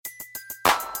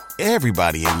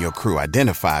Everybody in your crew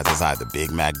identifies as either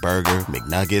Big Mac Burger,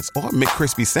 McNuggets, or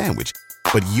McCrispy Sandwich.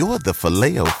 But you're the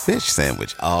Filet-O-Fish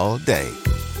Sandwich all day.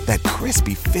 That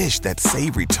crispy fish, that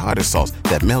savory tartar sauce,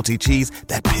 that melty cheese,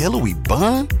 that pillowy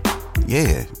bun.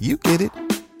 Yeah, you get it.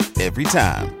 Every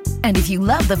time. And if you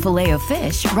love the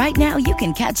Filet-O-Fish, right now you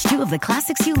can catch two of the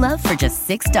classics you love for just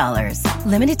 $6.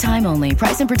 Limited time only.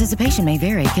 Price and participation may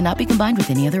vary. Cannot be combined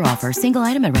with any other offer. Single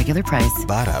item at regular price.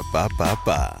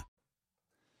 Ba-da-ba-ba-ba.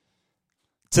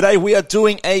 Today we are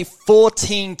doing a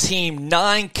 14-team,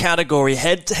 9-category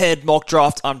head-to-head mock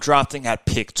draft. I'm drafting at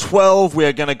pick 12.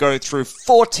 We're going to go through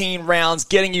 14 rounds,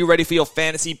 getting you ready for your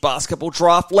fantasy basketball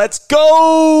draft. Let's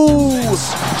go!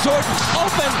 Jordan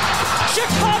open.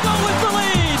 Chicago with the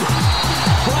lead.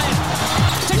 Bryant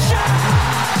to Shaq.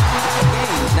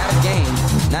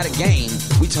 Not a game.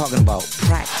 We talking about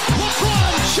practice.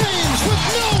 LeBron James with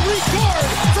no regard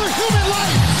for human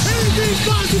life. Anything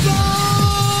possible.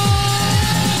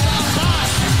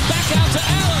 Out to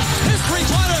Allen, his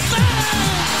three-pointer, bang!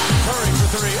 Curry for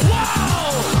three,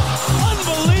 wow!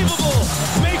 Unbelievable!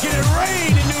 Making it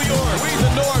rain in New York. We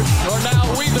the North, or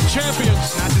now we the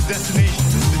champions. Not the destination,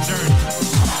 it's the journey.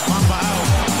 Mamba out.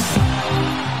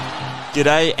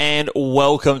 G'day and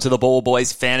welcome to the Ball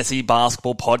Boys Fantasy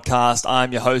Basketball Podcast.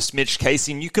 I'm your host, Mitch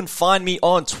Casey, and you can find me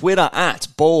on Twitter at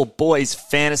Ball Boys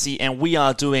Fantasy, and we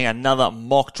are doing another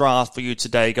mock draft for you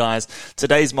today, guys.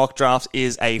 Today's mock draft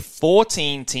is a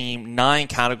 14-team,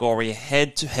 9-category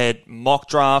head-to-head mock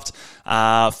draft.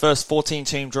 First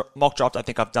 14-team mock draft I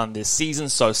think I've done this season,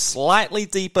 so slightly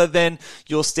deeper than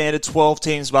your standard 12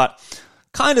 teams, but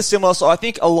kind of similar, so I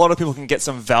think a lot of people can get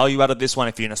some value out of this one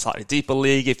if you're in a slightly deeper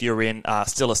league, if you're in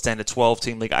still a standard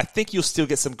 12-team league. I think you'll still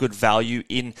get some good value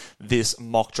in this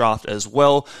mock draft as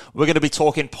well. We're going to be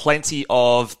talking plenty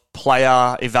of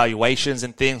player evaluations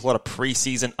and things, a lot of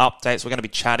preseason updates. We're going to be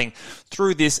chatting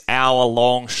through this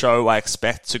hour-long show I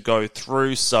expect to go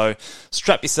through, so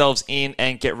strap yourselves in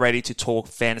and get ready to talk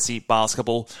fantasy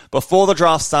basketball. Before the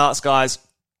draft starts, guys,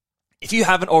 if you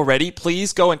haven't already,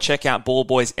 please go and check out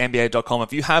ballboysnba.com.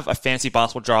 If you have a fantasy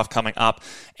basketball draft coming up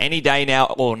any day now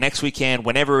or next weekend,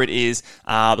 whenever it is,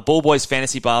 the Ball Boys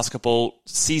Fantasy Basketball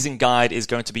season guide is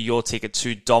going to be your ticket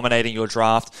to dominating your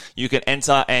draft. You can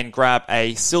enter and grab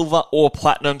a silver or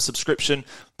platinum subscription.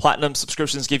 Platinum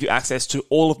subscriptions give you access to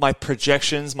all of my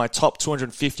projections, my top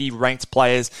 250 ranked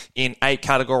players in 8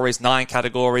 categories, 9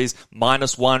 categories,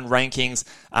 -1 rankings,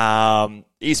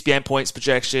 ESPN points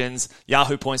projections,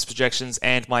 Yahoo points projections,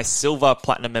 and my silver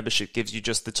platinum membership gives you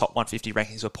just the top 150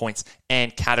 rankings for points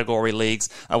and category leagues.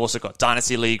 I've also got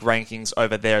Dynasty League rankings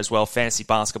over there as well, fantasy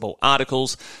basketball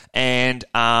articles, and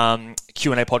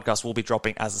Q&A podcasts will be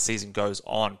dropping as the season goes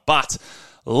on. But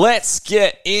let's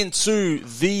get into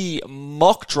the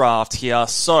mock draft here.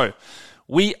 So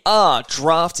we are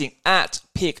drafting at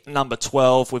pick number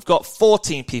 12. We've got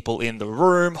 14 people in the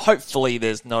room. Hopefully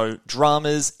there's no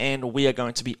dramas, and we are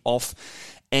going to be off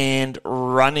and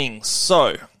running.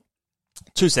 So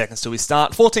 2 seconds till we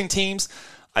start. 14 teams.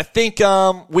 I think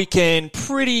we can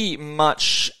pretty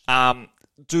much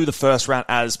do the first round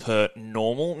as per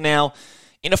normal. Now,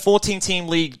 in a 14-team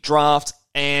league draft,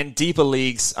 and deeper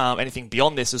leagues, anything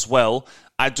beyond this as well,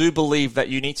 I do believe that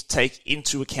you need to take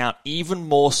into account even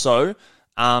more so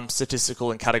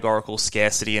statistical and categorical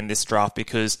scarcity in this draft,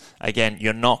 because, again,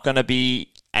 you're not going to be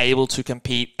able to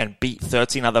compete and beat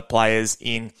 13 other players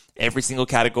in every single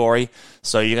category.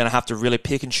 So you're going to have to really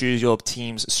pick and choose your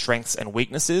team's strengths and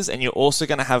weaknesses, and you're also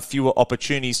going to have fewer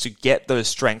opportunities to get those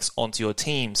strengths onto your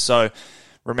team. So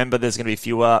remember, there's going to be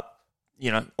fewer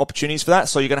opportunities for that.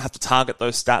 So you're going to have to target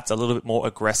those stats a little bit more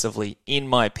aggressively, in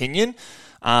my opinion.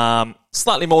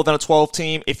 Slightly more than a 12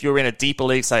 team. If you're in a deeper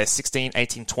league, say a 16,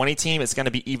 18, 20 team, it's going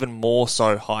to be even more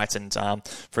so heightened.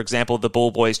 For example, the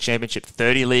Ball Boys Championship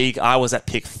 30 League, I was at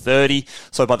pick 30.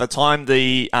 So by the time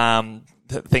the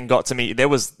thing got to me, there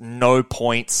was no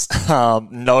points.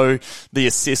 The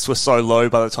assists were so low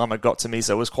by the time it got to me.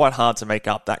 So it was quite hard to make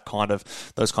up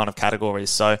those kind of categories.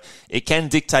 So it can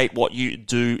dictate what you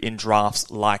do in drafts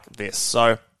like this.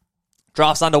 So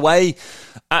drafts underway.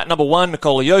 At number 1,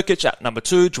 Nikola Jokic. At number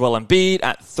 2, Joel Embiid.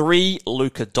 At 3,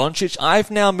 Luka Doncic.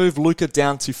 I've now moved Luka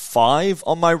down to 5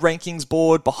 on my rankings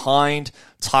board, behind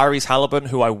Tyrese Halliburton,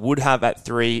 who I would have at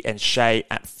 3, and Shea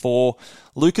at 4.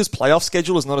 Luka's playoff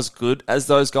schedule is not as good as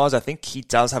those guys. I think he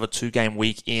does have a 2-game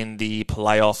week in the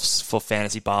playoffs for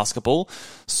fantasy basketball,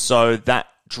 so that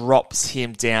drops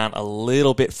him down a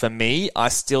little bit for me. I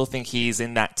still think he's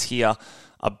in that tier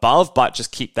above, but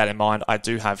just keep that in mind. I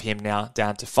do have him now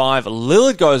down to 5.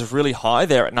 Lillard goes really high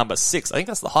there at number 6. I think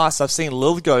that's the highest I've seen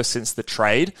Lillard go since the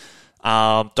trade.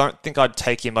 Don't think I'd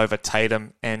take him over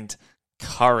Tatum and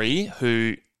Curry,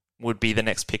 who would be the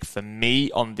next pick for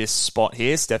me on this spot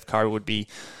here. Steph Curry would be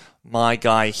my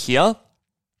guy here.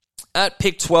 At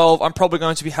pick 12, I'm probably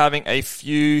going to be having a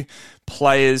few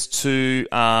players to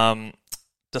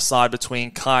decide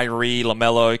between Kyrie,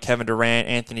 LaMelo, Kevin Durant,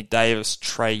 Anthony Davis,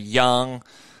 Trae Young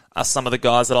are some of the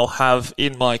guys that I'll have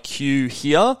in my queue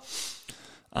here.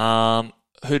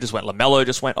 Who just went? LaMelo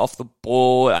just went off the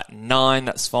board at 9.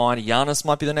 That's fine. Giannis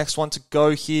might be the next one to go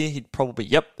here. He'd probably,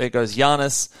 yep, there goes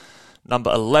Giannis.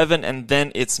 Number 11, and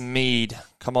then it's Mead.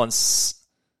 Come on,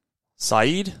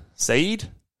 Saeed?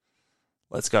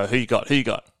 Let's go. Who you got? Who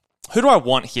do I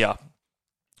want here?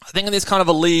 I think in this kind of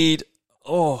a lead...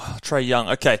 Oh, Trae Young.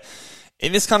 Okay.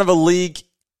 In this kind of a league,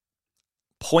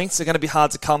 points are going to be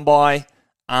hard to come by.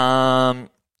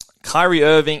 Kyrie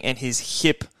Irving and his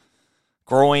hip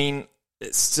groin,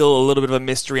 it's still a little bit of a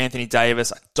mystery. Anthony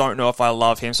Davis, I don't know if I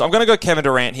love him. So I'm going to go Kevin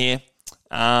Durant here.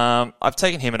 I've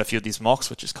taken him in a few of these mocks,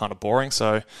 which is kind of boring.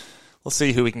 So we'll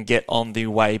see who we can get on the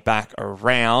way back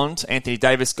around. Anthony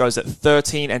Davis goes at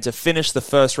 13. And to finish the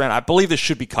first round, I believe this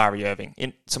should be Kyrie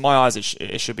Irving. To my eyes,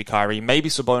 it should be Kyrie. Maybe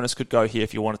Sabonis could go here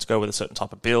if you wanted to go with a certain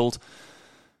type of build.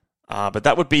 But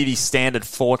that would be the standard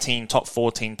top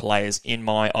 14 players in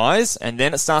my eyes. And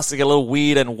then it starts to get a little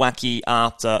weird and wacky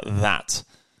after that.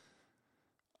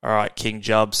 All right, King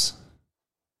Jubs.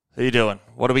 How you doing?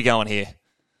 What are we going here?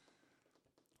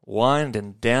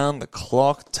 Winding down the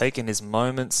clock, taking his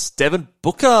moments. Devin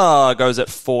Booker goes at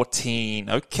 14.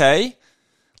 Okay.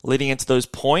 Leading into those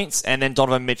points. And then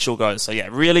Donovan Mitchell goes. So, yeah,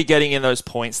 really getting in those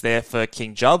points there for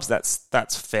King Jubs.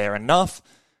 That's fair enough.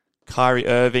 Kyrie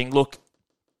Irving. Look,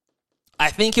 I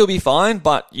think he'll be fine,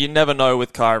 but you never know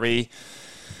with Kyrie.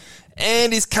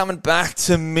 And he's coming back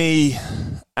to me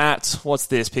at, what's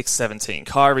this, pick 17.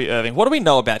 Kyrie Irving. What do we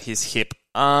know about his hip?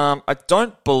 I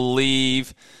don't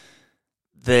believe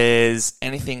there's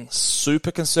anything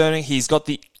super concerning. He's got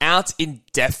the out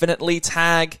indefinitely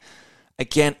tag.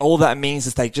 Again, all that means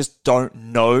is they just don't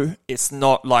know. It's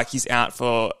not like he's out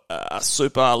for a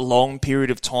super long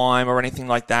period of time or anything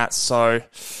like that. So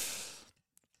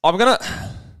I'll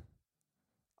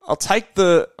take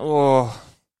the... Oh,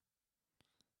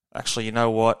 actually, you know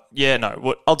what? Yeah,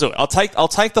 no, I'll do it. I'll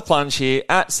take the plunge here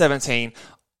at 17.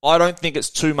 I don't think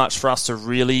it's too much for us to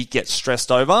really get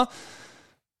stressed over.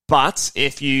 But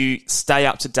if you stay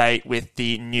up to date with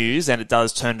the news and it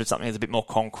does turn to something that's a bit more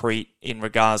concrete in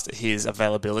regards to his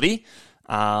availability,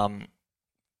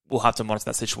 we'll have to monitor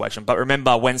that situation. But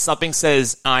remember, when something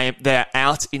says they're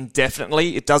out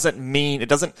indefinitely, it doesn't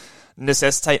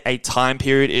necessitate a time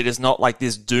period. It is not like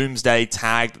this doomsday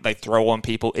tag that they throw on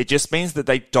people. It just means that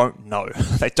they don't know.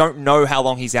 They don't know how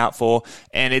long he's out for.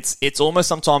 And it's almost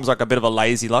sometimes like a bit of a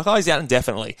lazy, like, oh, he's out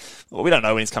indefinitely. Well, we don't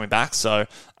know when he's coming back. So,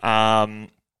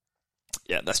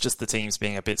 yeah, that's just the teams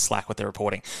being a bit slack with their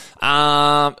reporting.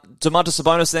 Domantas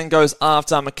Sabonis then goes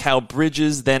after Mikal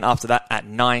Bridges. Then after that at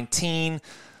 19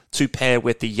 to pair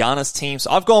with the Giannis team.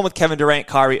 So I've gone with Kevin Durant,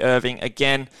 Kyrie Irving.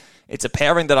 Again, it's a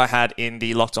pairing that I had in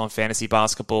the Locked On Fantasy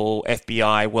Basketball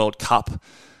FBI World Cup.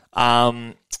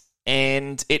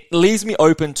 And it leaves me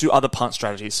open to other punt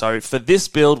strategies. So for this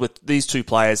build with these two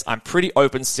players, I'm pretty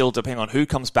open still depending on who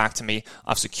comes back to me.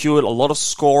 I've secured a lot of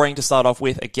scoring to start off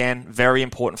with. Again, very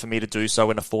important for me to do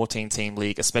so in a 14-team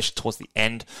league, especially towards the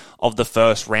end of the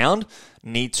first round.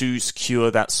 Need to secure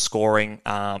that scoring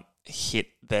hit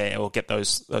there or get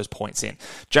those points in.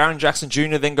 Jaren Jackson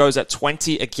Jr. then goes at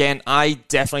 20. Again, I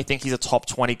definitely think he's a top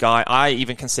 20 guy. I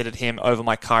even considered him over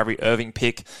my Kyrie Irving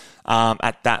pick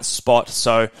at that spot.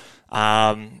 So,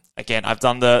 again, I've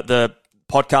done the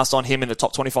podcast on him in the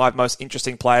top 25 most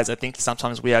interesting players. I think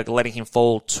sometimes we are letting him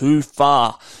fall too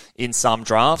far in some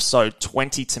drafts. So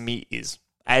 20 to me is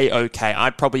A-okay.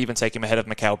 I'd probably even take him ahead of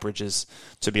Mikal Bridges,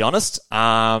 to be honest.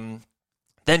 Then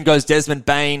goes Desmond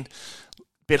Bane.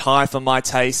 Bit high for my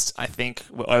taste. I think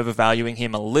we're overvaluing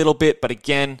him a little bit, but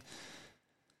again,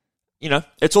 you know,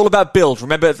 it's all about build.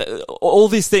 Remember, all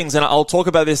these things, and I'll talk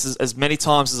about this as many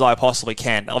times as I possibly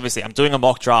can. Obviously, I'm doing a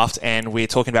mock draft, and we're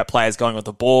talking about players going on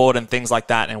the board and things like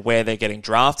that, and where they're getting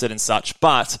drafted and such,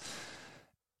 but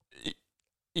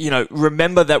you know,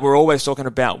 remember that we're always talking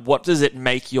about what does it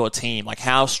make your team? Like,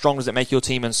 how strong does it make your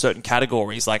team in certain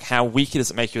categories? Like, how weak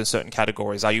does it make you in certain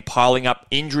categories? Are you piling up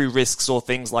injury risks or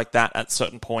things like that at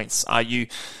certain points? Are you,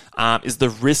 is the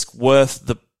risk worth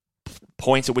the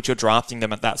point at which you're drafting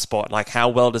them at that spot? Like, how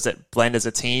well does it blend as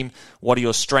a team? What are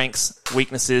your strengths,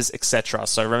 weaknesses, etc.?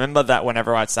 So remember that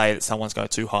whenever I'd say that someone's going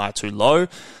too high or too low,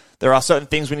 there are certain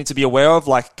things we need to be aware of,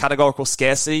 like categorical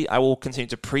scarcity. I will continue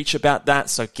to preach about that.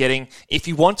 So if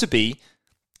you want to be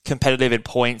competitive in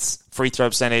points, free throw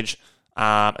percentage,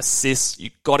 assists,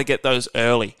 you've got to get those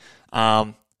early.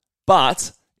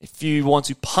 But if you want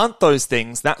to punt those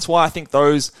things, that's why I think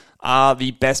those are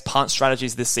the best punt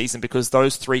strategies this season, because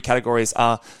those three categories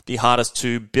are the hardest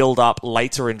to build up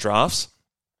later in drafts.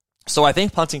 So I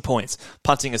think punting points,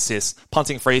 punting assists,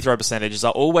 punting free throw percentages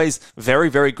are always very,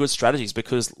 very good strategies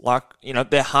because,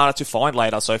 they're harder to find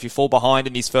later. So if you fall behind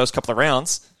in these first couple of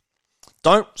rounds,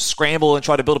 don't scramble and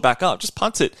try to build it back up. Just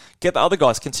punt it. Get the other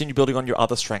guys. Continue building on your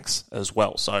other strengths as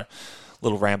well. So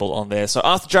little ramble on there. So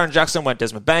after Jaren Jackson went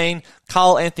Desmond Bane.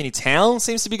 Karl Anthony Towns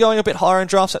seems to be going a bit higher in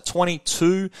drafts at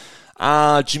 22.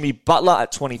 Jimmy Butler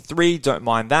at 23, don't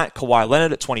mind that. Kawhi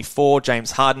Leonard at 24,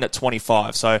 James Harden at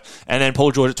 25. And then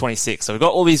Paul George at 26. So we've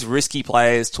got all these risky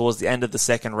players towards the end of the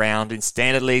second round in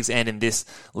standard leagues and in this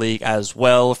league as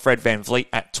well. Fred VanVleet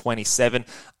at 27.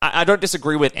 I don't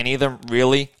disagree with any of them,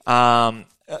 really.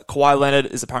 Kawhi Leonard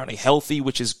is apparently healthy,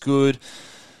 which is good.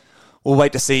 We'll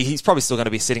wait to see. He's probably still going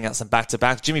to be sitting out some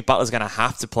back-to-back. Jimmy Butler's going to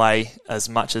have to play as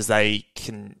much as he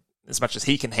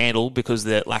can handle because of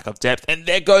the lack of depth. And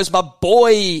there goes my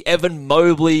boy, Evan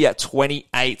Mobley at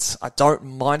 28. I don't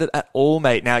mind it at all,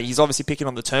 mate. Now, he's obviously picking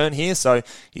on the turn here, so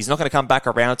he's not going to come back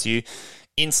around to you.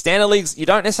 In standard leagues, you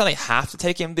don't necessarily have to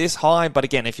take him this high, but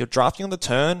again, if you're drafting on the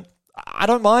turn, I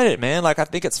don't mind it, man. I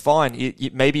think it's fine.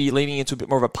 You maybe leaning into a bit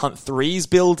more of a punt threes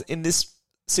build in this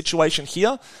situation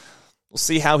here. We'll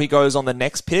see how he goes on the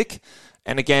next pick.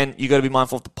 And again, you got to be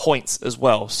mindful of the points as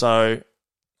well. So,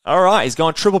 all right, he's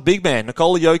going triple big man.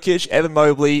 Nikola Jokic, Evan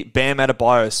Mobley, Bam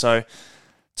Adebayo. So,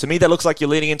 to me, that looks like you're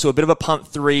leaning into a bit of a punt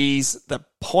threes. The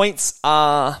points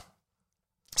are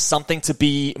something to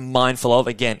be mindful of.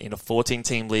 Again, in a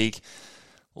 14-team league,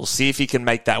 we'll see if he can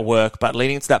make that work. But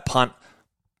leaning into that punt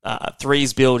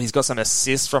threes build, he's got some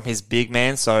assists from his big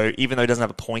man. So, even though he doesn't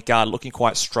have a point guard, looking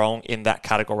quite strong in that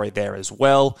category there as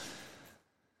well.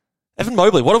 Evan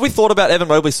Mobley. What have we thought about Evan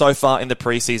Mobley so far in the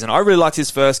preseason? I really liked his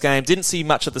first game. Didn't see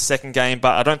much of the second game,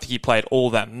 but I don't think he played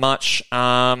all that much.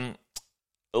 A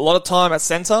lot of time at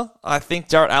center. I think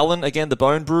Jarrett Allen, again, the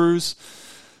bone bruise.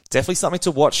 Definitely something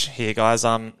to watch here, guys.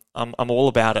 I'm all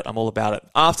about it. I'm all about it.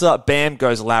 After Bam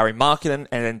goes Larry Markkinen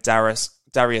and then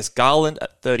Darius Garland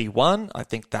at 31. I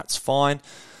think that's fine.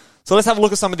 So let's have a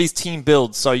look at some of these team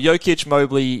builds. So Jokic,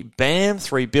 Mobley, Bam,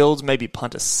 3 builds, maybe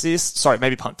punt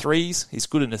threes. He's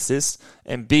good in assists.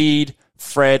 Embiid,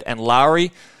 Fred, and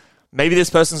Lowry. Maybe this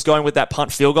person's going with that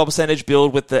punt field goal percentage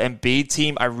build with the Embiid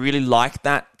team. I really like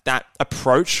that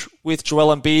approach with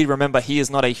Joel Embiid. Remember, he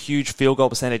is not a huge field goal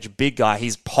percentage big guy.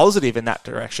 He's positive in that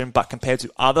direction, but compared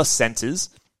to other centers,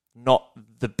 not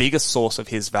the biggest source of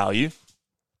his value.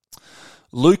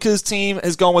 Luka's team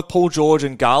has gone with Paul George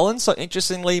and Garland. So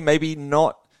interestingly, maybe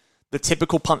not the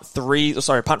typical punt free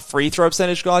throw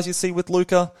percentage guys you see with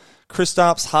Luka.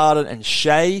 Kristaps, Harden, and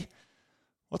Shea.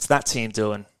 What's that team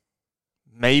doing?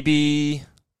 Maybe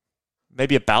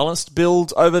a balanced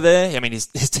build over there. I mean, his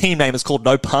team name is called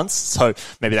No Punts, so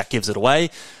maybe that gives it away.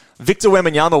 Victor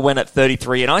Wembanyama went at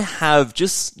 33, and I have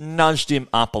just nudged him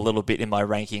up a little bit in my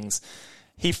rankings.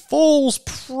 He falls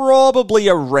probably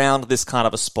around this kind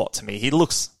of a spot to me. He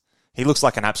looks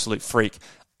like an absolute freak.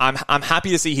 I'm happy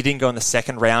to see he didn't go in the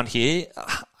second round here.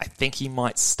 I think he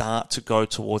might start to go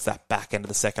towards that back end of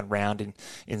the second round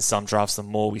in some drafts the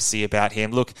more we see about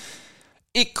him. Look,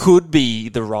 it could be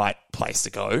the right place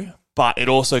to go, but it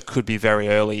also could be very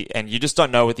early, and you just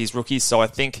don't know with these rookies. So I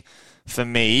think, for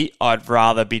me, I'd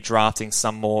rather be drafting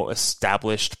some more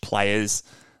established players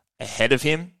ahead of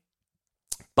him.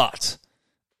 But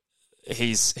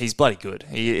he's bloody good.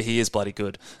 He is bloody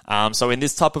good. So in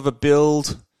this type of a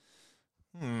build,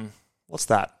 what's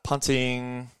that?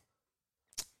 Punting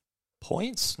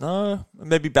points? No,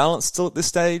 maybe balanced still at this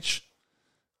stage.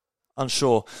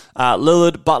 Unsure.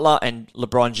 Lillard, Butler, and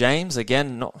LeBron James.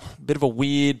 Again, a bit of a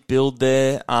weird build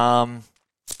there.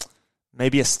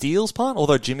 Maybe a steals punt,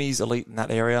 although Jimmy's elite in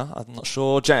that area. I'm not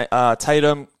sure.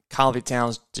 Tatum, Karl Anthony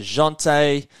Towns,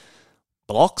 DeJounte,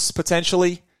 blocks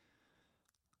potentially.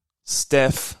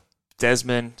 Steph,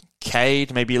 Desmond,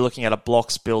 Cade. Maybe you're looking at a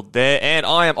blocks build there. And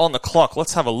I am on the clock.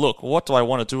 Let's have a look. What do I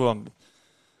want to do? I'm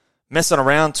messing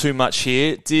around too much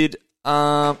here. Did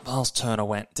Miles Turner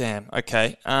went. Damn.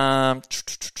 Okay.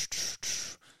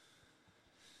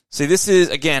 See, this is,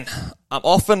 again, I'm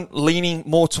often leaning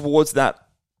more towards that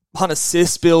punt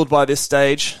assist build by this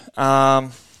stage.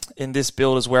 In this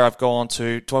build is where I've gone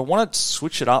to. Do I want to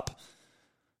switch it up?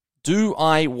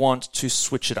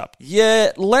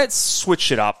 Yeah, let's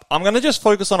switch it up. I'm going to just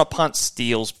focus on a punt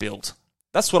steals build.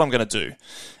 That's what I'm going to do.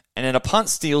 And in a punt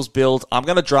steals build, I'm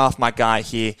going to draft my guy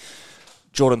here,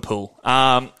 Jordan Poole.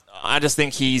 I just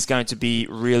think he's going to be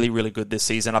really, really good this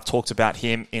season. I've talked about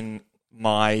him in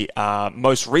my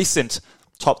most recent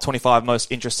top 25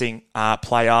 most interesting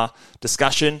player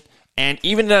discussion. And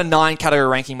even in a 9 category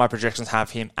ranking, my projections have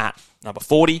him at number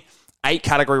 40. 8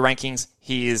 category rankings,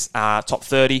 he is top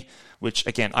 30, which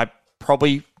again, I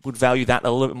probably would value that a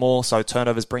little bit more. So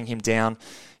turnovers bring him down.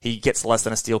 He gets less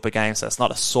than a steal per game, so it's not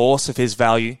a source of his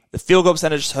value. The field goal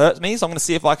percentage hurts me, so I'm going to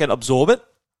see if I can absorb it.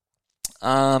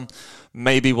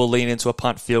 Maybe we'll lean into a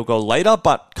punt field goal later,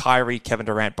 but Kyrie, Kevin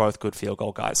Durant, both good field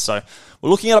goal guys. So we're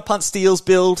looking at a punt steals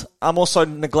build. I'm also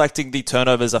neglecting the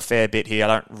turnovers a fair bit here. I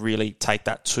don't really take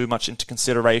that too much into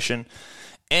consideration.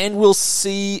 And we'll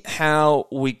see how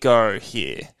we go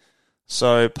here.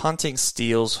 So punting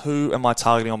steals, who am I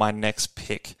targeting on my next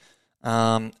pick?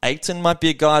 Ayton might be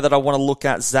a guy that I want to look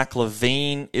at. Zach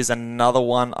LaVine is another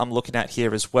one I'm looking at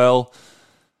here as well.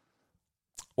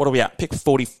 What are we at? Pick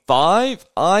 45.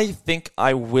 I think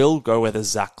I will go with a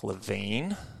Zach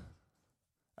LaVine.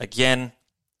 Again,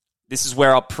 this is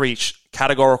where I'll preach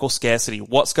categorical scarcity.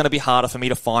 What's going to be harder for me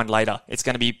to find later? It's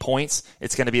going to be points,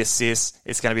 it's going to be assists,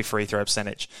 it's going to be free throw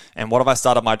percentage. And what have I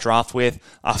started my draft with?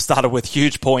 I've started with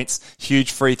huge points,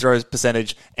 huge free throw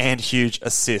percentage, and huge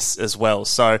assists as well.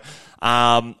 So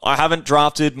I haven't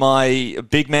drafted my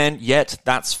big man yet.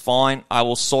 That's fine. I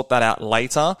will sort that out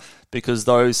later because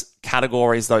those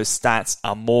categories, those stats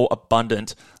are more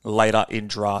abundant later in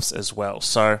drafts as well.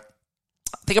 So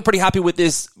I think I'm pretty happy with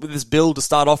this build to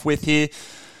start off with here.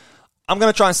 I'm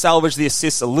going to try and salvage the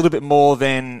assists a little bit more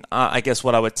than, I guess,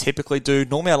 what I would typically do.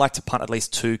 Normally, I like to punt at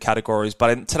least 2 categories,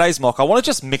 but in today's mock, I want to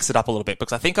just mix it up a little bit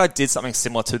because I think I did something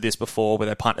similar to this before with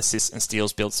a punt, assists, and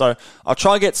steals build. So I'll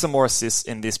try and get some more assists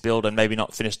in this build and maybe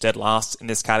not finish dead last in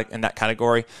that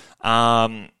category,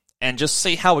 and just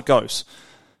see how it goes.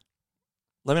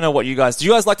 Let me know what you guys... Do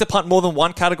you guys like to punt more than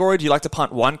one category? Do you like to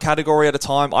punt one category at a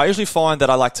time? I usually find that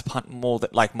I like to punt more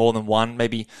than one.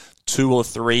 Maybe 2 or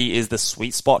 3 is the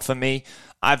sweet spot for me.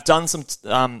 I've done some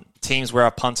teams where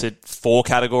I've punted 4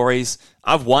 categories.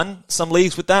 I've won some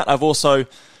leagues with that. I've also,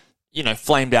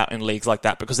 flamed out in leagues like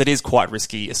that because it is quite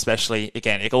risky, especially,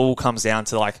 again, it all comes down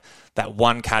to like that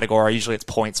one category. Usually it's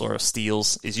points or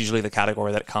steals is usually the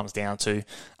category that it comes down to.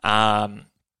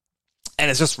 And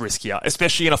it's just riskier,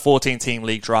 especially in a 14-team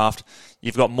league draft.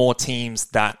 You've got more teams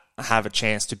that have a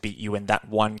chance to beat you in that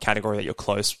one category that you're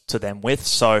close to them with.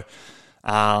 So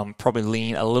probably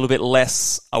lean a little bit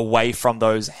less away from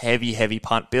those heavy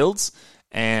punt builds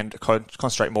and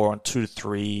concentrate more on 2 to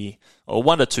 3 or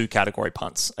 1 to 2 category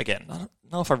punts. Again, I don't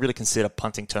know if I really consider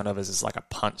punting turnovers as like a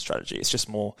punt strategy. It's just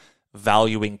more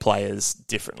valuing players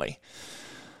differently.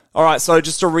 All right, so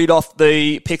just to read off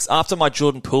the picks after my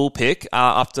Jordan Poole pick,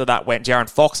 after that went De'Aaron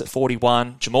Fox at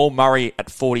 41, Jamal Murray at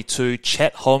 42,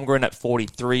 Chet Holmgren at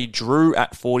 43, Drew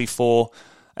at 44,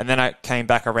 and then I came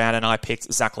back around and I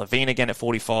picked Zach LaVine again at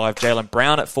 45, Jaylen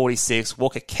Brown at 46,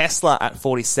 Walker Kessler at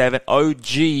 47,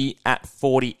 OG at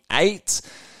 48,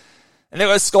 and there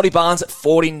was Scotty Barnes at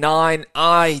 49.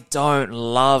 I don't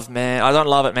love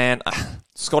it, man.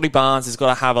 Scotty Barnes has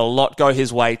got to have a lot go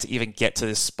his way to even get to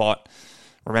this spot.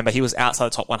 Remember, he was outside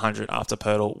the top 100 after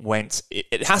Pirtle went.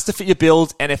 It has to fit your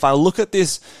build. And if I look at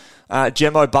this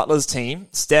Jemmo Butler's team,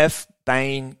 Steph,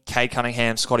 Bane, Cade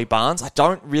Cunningham, Scotty Barnes, I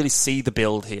don't really see the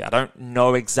build here. I don't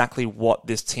know exactly what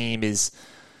this team is,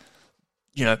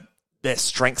 their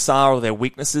strengths are or their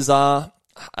weaknesses are.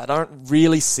 I don't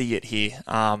really see it here.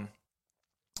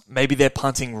 Maybe they're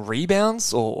punting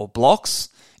rebounds or blocks.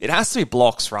 It has to be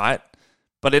blocks, right?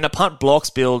 But in a punt blocks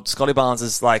build, Scotty Barnes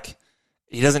is like...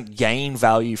 He doesn't gain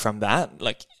value from that.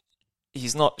 Like,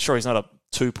 he's not a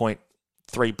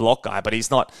 2.3 block guy, but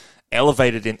he's not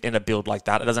elevated in a build like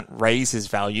that. It doesn't raise his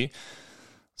value.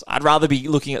 So I'd rather be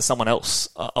looking at someone else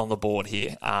on the board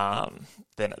here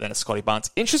than a Scotty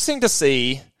Barnes. Interesting to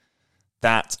see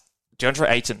that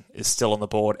DeAndre Ayton is still on the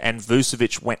board and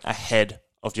Vucevic went ahead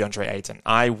of DeAndre Ayton.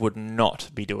 I would not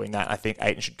be doing that. I think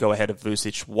Ayton should go ahead of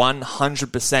Vucevic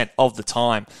 100% of the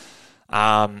time.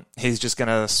 He's just going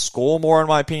to score more, in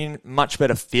my opinion. Much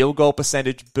better field goal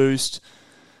percentage boost.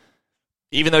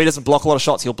 Even though he doesn't block a lot of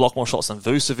shots, he'll block more shots than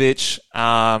Vucevic.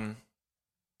 I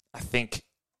think,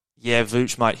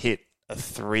 Vuce might hit a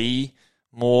 3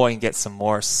 more and get some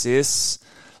more assists.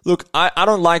 Look, I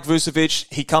don't like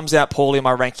Vucevic. He comes out poorly in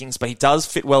my rankings, but he does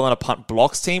fit well in a punt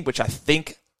blocks team, which I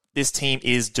think this team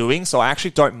is doing. So I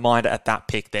actually don't mind it at that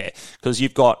pick there because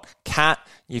you've got Kat,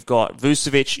 you've got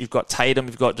Vucevic, you've got Tatum,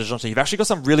 you've got DeJounte. You've actually got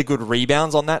some really good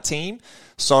rebounds on that team.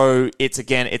 So it's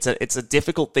a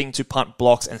difficult thing to punt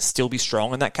blocks and still be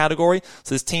strong in that category.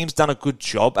 So this team's done a good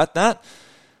job at that.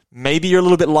 Maybe you're a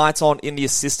little bit light on in the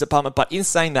assist department, but in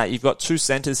saying that, you've got 2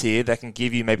 centers here that can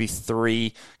give you maybe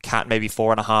 3, Kat maybe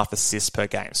 4.5 assists per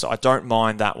game. So I don't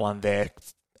mind that one there.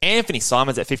 Anthony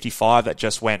Simons at 55 that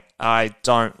just went. I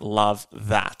don't love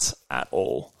that at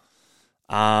all.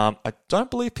 I don't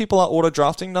believe people are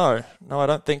auto-drafting. No, I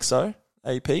don't think so.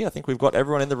 AP, I think we've got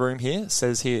everyone in the room here. It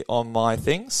says here on my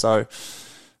thing, so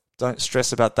don't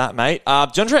stress about that, mate.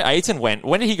 DeAndre Ayton went.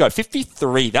 When did he go?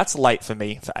 53. That's late for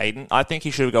me, for Ayton. I think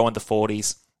he should go in the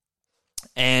 40s.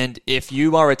 And if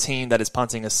you are a team that is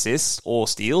punting assists or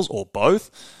steals or both,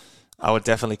 I would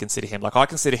definitely consider him. Like, I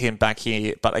consider him back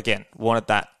here, but again, wanted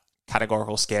that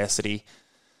categorical scarcity.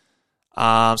 So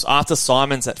after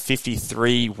Simons at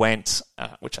 53 went,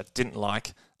 which I didn't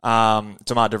like,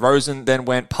 DeMar DeRozan then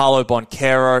went, Paolo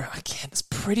Banchero. Again, it's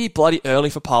pretty bloody early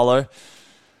for Paolo.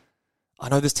 I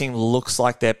know this team looks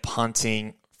like they're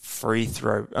punting threes.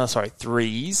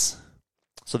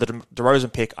 So the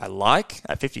DeRozan pick I like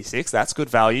at 56. That's good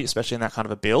value, especially in that kind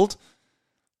of a build.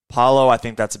 Paolo, I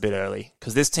think that's a bit early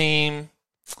because this team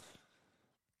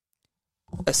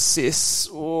assists,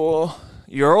 or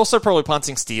you're also probably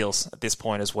punting steals at this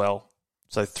point as well.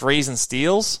 So threes and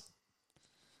steals.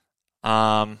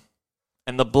 And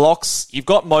the blocks, you've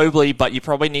got Mobley, but you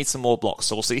probably need some more blocks.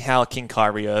 So we'll see how King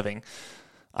Kyrie Irving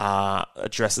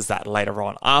addresses that later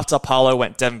on. After Paolo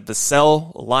went Devin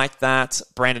Vassell, like that.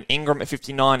 Brandon Ingram at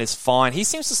 59 is fine. He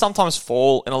seems to sometimes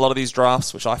fall in a lot of these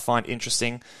drafts, which I find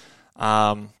interesting.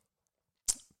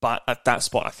 But at that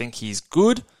spot, I think he's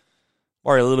good.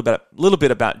 Worry a little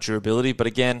bit about durability, but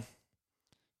again,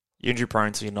 you're injury prone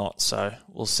until you're not. So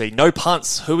we'll see. No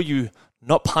punts. Who are you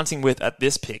not punting with at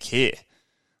this pick here?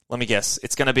 Let me guess.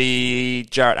 It's going to be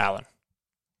Jarrett Allen.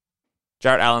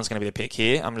 Jarrett Allen's going to be the pick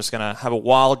here. I'm just going to have a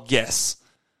wild guess.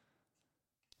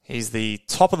 He's the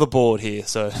top of the board here,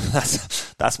 so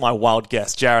that's my wild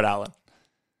guess. Jarrett Allen.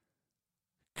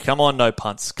 Come on, no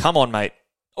punts. Come on, mate.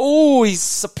 Oh, he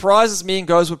surprises me and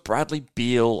goes with Bradley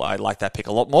Beal. I like that pick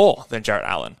a lot more than Jarrett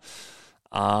Allen.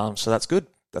 So that's good.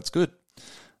 That's good.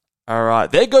 All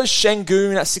right, there goes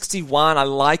Şengün at 61. I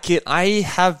like it. I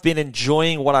have been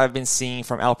enjoying what I've been seeing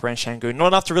from Alperen Şengün. Not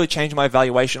enough to really change my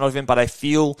evaluation of him, but I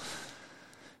feel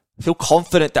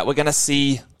confident that we're going to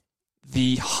see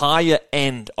the higher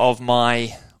end of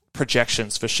my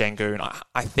projections for Şengün.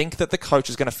 I think that the coach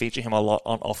is going to feature him a lot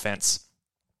on offense,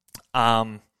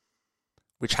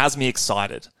 which has me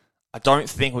excited. I don't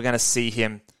think we're going to see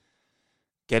him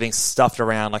getting stuffed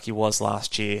around like he was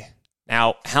last year.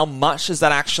 Now, how much does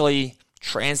that actually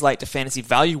translate to fantasy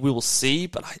value? We will see,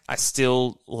 but I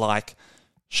still like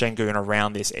Şengün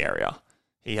around this area.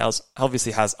 He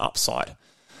obviously has upside.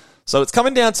 So it's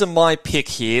coming down to my pick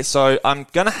here. So I'm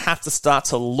going to have to start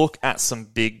to look at some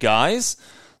big guys.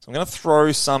 So I'm going to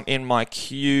throw some in my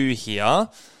queue here.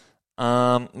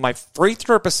 My free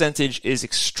throw percentage is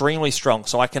extremely strong.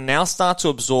 So I can now start to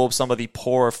absorb some of the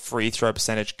poorer free throw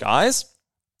percentage guys.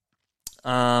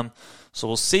 So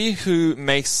we'll see who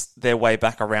makes their way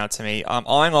back around to me. I'm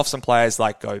eyeing off some players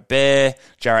like Gobert,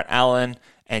 Jarrett Allen,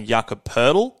 and Jakob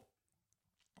Poeltl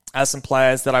as some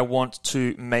players that I want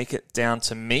to make it down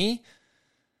to me.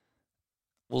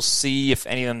 We'll see if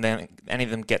any of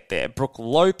them get there. Brook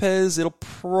Lopez,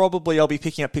 I'll be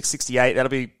picking up pick 68. That'll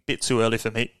be a bit too early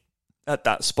for me at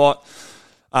that spot.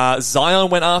 Zion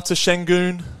went after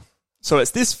Şengün. So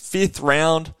it's this 5th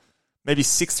round, maybe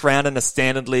 6th round in a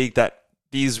standard league that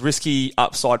these risky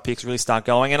upside picks really start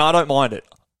going, and I don't mind it.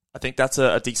 I think that's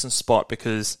a decent spot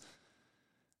because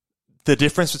the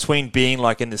difference between being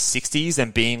like in the 60s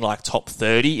and being like top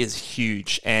 30 is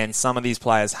huge, and some of these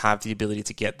players have the ability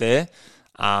to get there.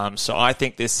 So I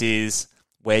think this is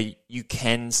where you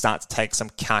can start to take some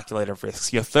calculated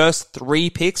risks. Your first 3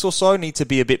 picks or so need to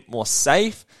be a bit more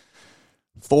safe.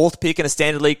 4th pick in a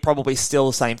standard league, probably still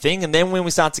the same thing. And then when we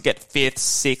start to get 5th,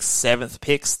 6th, 7th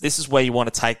picks, this is where you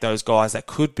want to take those guys that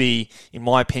could be, in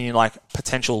my opinion, like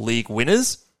potential league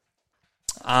winners.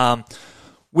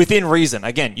 Within reason.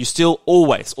 Again, you still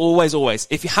always,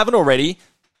 if you haven't already,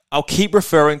 I'll keep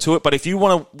referring to it, but if you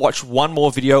want to watch one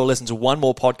more video or listen to one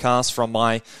more podcast from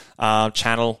my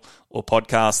channel or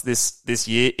podcast this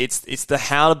year, it's the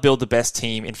How to Build the Best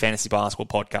Team in Fantasy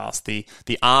Basketball podcast,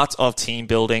 the art of team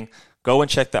building. Go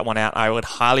and check that one out. I would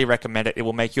highly recommend it. It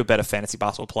will make you a better fantasy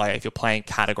basketball player if you're playing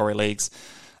category leagues,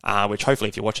 which hopefully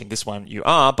if you're watching this one, you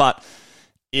are. But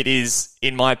it is,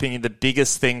 in my opinion, the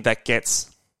biggest thing that gets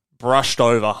brushed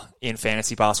over in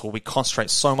fantasy basketball. We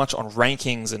concentrate so much on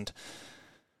rankings and...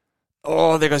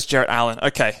 Oh, there goes Jarrett Allen.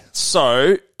 Okay,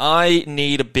 so I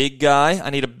need a big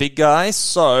guy.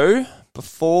 So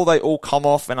before they all come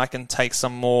off and I can take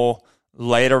some more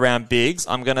later round bigs,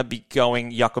 I'm going to be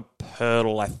going Jakob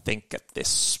Poeltl, I think, at this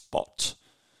spot.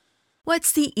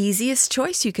 What's the easiest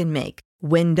choice you can make?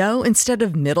 Window instead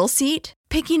of middle seat?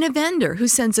 Picking a vendor who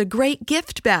sends a great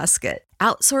gift basket?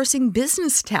 outsourcing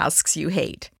business tasks you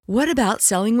hate? What about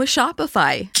selling with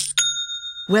Shopify?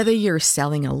 Whether you're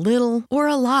selling a little or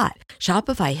a lot,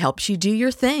 Shopify helps you do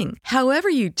your thing, however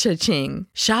you cha-ching.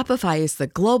 Shopify is the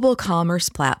global commerce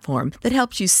platform that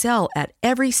helps you sell at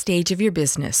every stage of your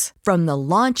business. From the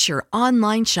launch your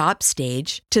online shop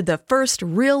stage to the first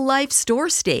real-life store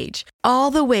stage,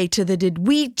 all the way to the did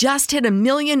we just hit a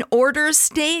million orders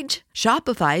stage.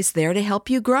 Shopify's there to help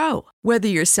you grow. Whether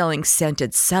you're selling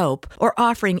scented soap or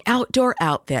offering outdoor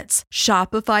outfits,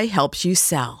 Shopify helps you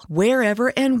sell.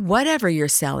 Wherever and whatever you're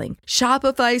selling,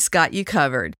 Shopify's got you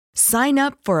covered. Sign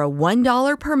up for a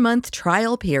 $1 per month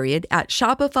trial period at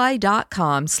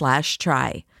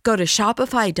shopify.com/try. Go to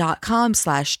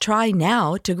shopify.com/try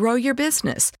now to grow your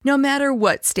business, no matter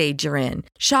what stage you're in.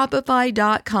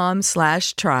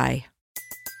 Shopify.com/try.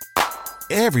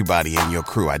 Everybody in your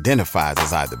crew identifies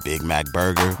as either Big Mac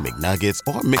Burger, McNuggets,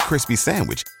 or McCrispy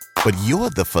Sandwich. But you're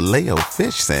the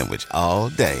Filet-O-Fish Sandwich all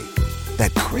day.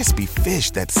 That crispy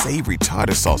fish, that savory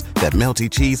tartar sauce, that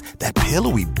melty cheese, that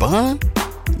pillowy bun.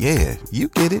 Yeah, you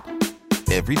get it.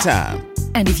 Every time.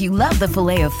 And if you love the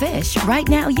Filet-O-Fish, right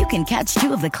now you can catch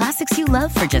two of the classics you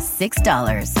love for just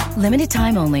 $6. Limited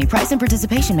time only. Price and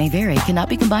participation may vary. Cannot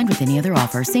be combined with any other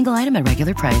offer. Single item at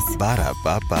regular price.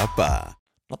 Ba-da-ba-ba-ba.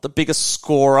 Not the biggest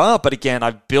scorer, but again,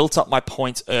 I've built up my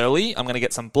points early. I'm going to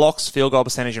get some blocks, field goal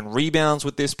percentage, and rebounds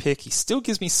with this pick. He still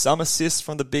gives me some assists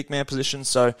from the big man position,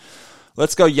 so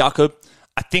let's go Jakob.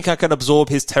 I think I can absorb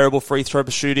his terrible free throw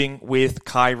shooting with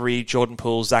Kyrie, Jordan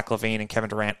Poole, Zach LaVine, and Kevin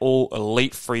Durant, all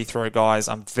elite free throw guys.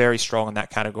 I'm very strong in that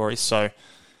category, so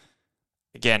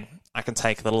again, I can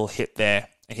take the little hit there,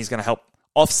 and he's going to help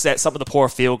offset some of the poorer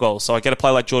field goals. So I get a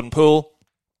play like Jordan Poole.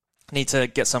 Need to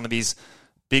get some of these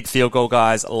big field goal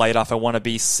guys later if I want to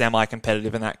be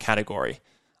semi-competitive in that category.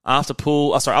 After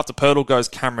Pirtle goes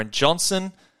Cameron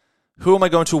Johnson. Who am I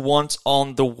going to want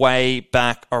on the way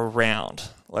back around?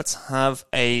 Let's have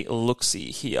a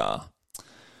look-see here.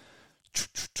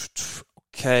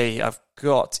 Okay, I've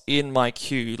got in my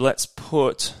queue. Let's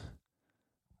put...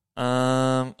 who do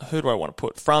I want to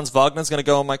put? Franz Wagner's going to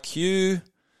go on my queue.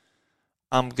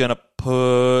 I'm going to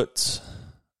put...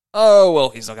 Oh,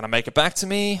 well, he's not going to make it back to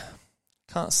me.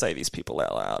 Can't say these people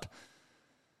out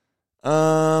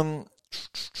loud.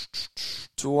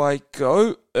 Do I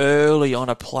go early on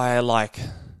a player like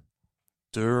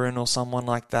Duran or someone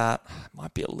like that?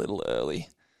 Might be a little early.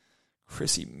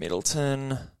 Chrissy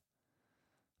Middleton.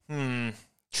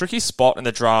 Tricky spot in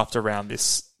the draft around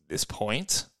this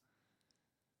point.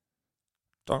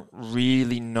 Don't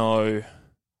really know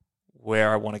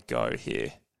where I want to go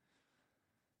here.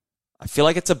 I feel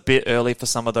like it's a bit early for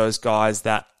some of those guys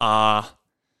that are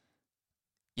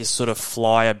your sort of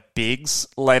flyer bigs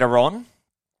later on.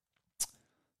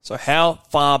 So how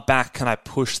far back can I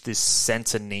push this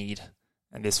center need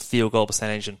and this field goal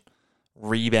percentage and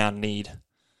rebound need?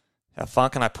 How far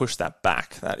can I push that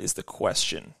back? That is the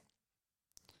question.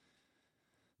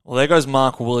 Well, there goes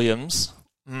Mark Williams.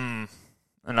 And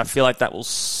I feel like that will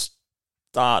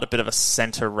start a bit of a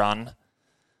center run.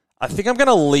 I think I'm going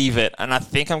to leave it, and I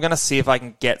think I'm going to see if I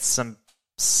can get some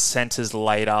centers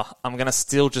later. I'm going to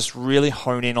still just really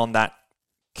hone in on that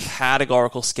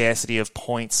categorical scarcity of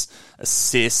points,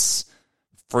 assists,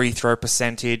 free throw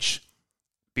percentage.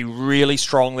 Be really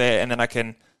strong there, and then I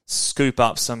can scoop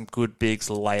up some good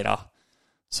bigs later.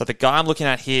 So the guy I'm looking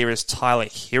at here is Tyler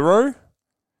Hero,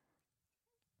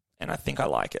 and I think I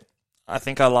like it.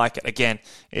 Again,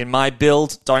 in my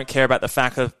build, don't care about the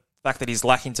fact that he's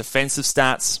lacking defensive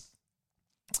stats.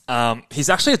 He's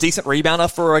actually a decent rebounder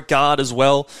for a guard as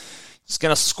well. He's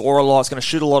going to score a lot. He's going to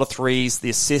shoot a lot of threes. The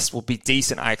assists will be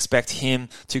decent. I expect him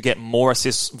to get more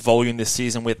assist volume this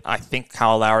season with, I think,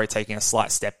 Kyle Lowry taking a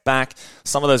slight step back.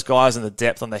 Some of those guys in the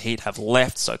depth on the Heat have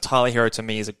left, so Tyler Hero to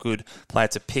me is a good player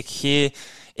to pick here.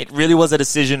 It really was a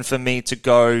decision for me to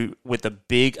go with the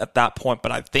big at that point,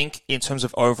 but I think in terms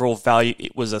of overall value,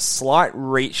 it was a slight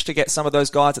reach to get some of those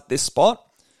guys at this spot.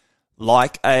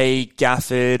 Like a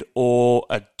Gafford or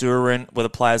a Duran were the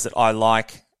players that I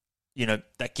like,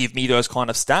 that give me those kind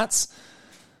of stats.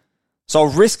 So I'll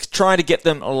risk trying to get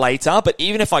them later, but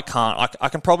even if I can't, I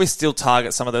can probably still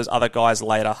target some of those other guys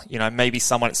later. Maybe it's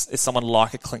someone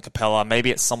like a Clint Capella, maybe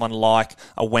it's someone like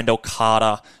a Wendell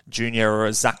Carter Jr. or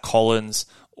a Zach Collins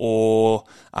or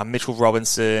a Mitchell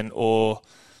Robinson or,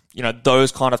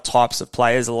 those kind of types of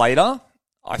players later.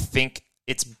 I think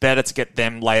it's better to get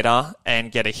them later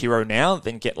and get a hero now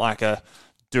than get like a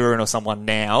Duran or someone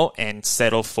now and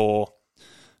settle for,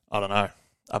 I don't know,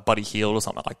 a Buddy Hield or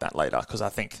something like that later, because I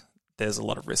think there's a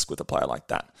lot of risk with a player like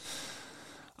that.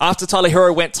 After Tyler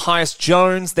Hero went Tyus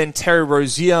Jones, then Terry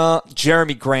Rozier,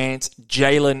 Jeremy Grant,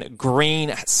 Jalen Green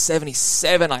at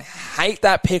 77. I hate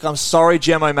that pick. I'm sorry,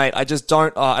 Gemmo, mate. I just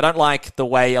don't like the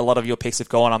way a lot of your picks have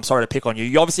gone. I'm sorry to pick on you.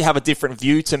 You obviously have a different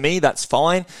view to me. That's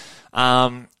fine.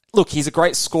 Look, he's a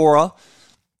great scorer,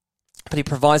 but he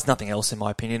provides nothing else, in my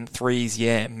opinion. Threes,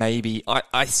 yeah, maybe.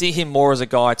 I see him more as a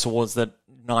guy towards the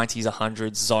 90s,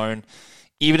 100s zone.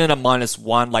 Even in a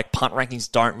 -1, like punt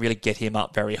rankings don't really get him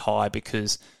up very high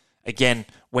because, again,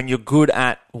 when you're good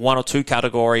at 1 or 2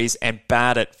 categories and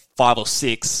bad at 5 or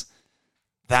 6,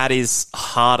 that is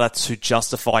harder to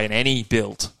justify in any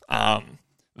build.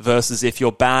 Versus if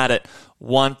you're bad at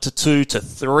 1 to 2 to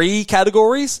 3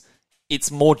 categories, it's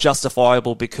more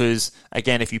justifiable because,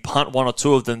 again, if you punt 1 or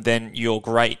 2 of them, then you're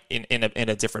great in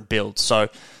a different build. So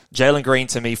Jalen Green,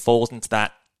 to me, falls into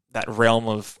that realm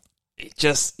of it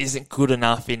just isn't good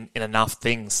enough in enough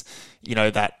things. You know,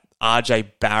 that RJ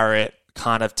Barrett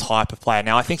kind of type of player.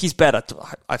 Now, I think he's better.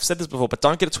 I've said this before, but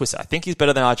don't get it twisted. I think he's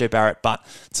better than RJ Barrett, but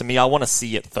to me, I want to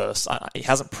see it first. He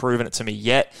hasn't proven it to me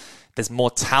yet. There's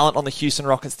more talent on the Houston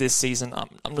Rockets this season.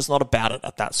 I'm just not about it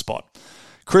at that spot.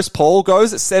 Chris Paul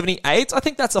goes at 78. I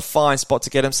think that's a fine spot to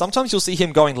get him. Sometimes you'll see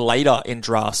him going later in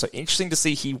drafts. So interesting to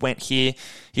see he went here.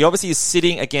 He obviously is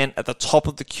sitting, again, at the top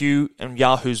of the queue in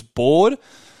Yahoo's board.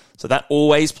 So that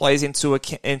always plays into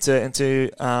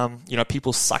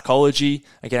people's psychology.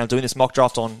 Again, I'm doing this mock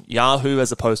draft on Yahoo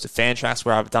as opposed to Fantrax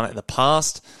where I've done it in the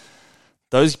past.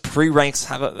 Those pre-ranks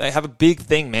have a big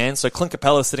thing, man. So Clint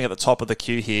Capella is sitting at the top of the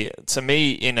queue here. To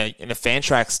me, in a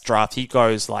Fantrax draft, he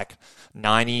goes like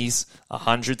 90s,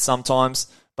 100 sometimes,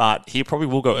 but he probably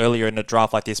will go earlier in a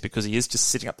draft like this because he is just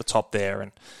sitting up the top there.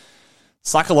 And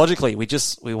psychologically,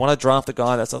 we want to draft the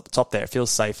guy that's at the top there. It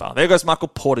feels safer. There goes Michael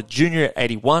Porter Jr. at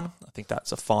 81. I think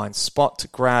that's a fine spot to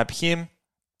grab him.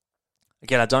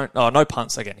 Again, no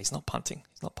punts. Again, he's not punting.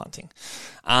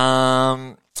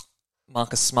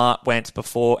 Marcus Smart went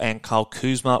before and Kyle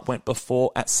Kuzma went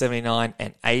before at 79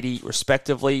 and 80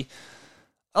 respectively.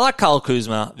 I like Kyle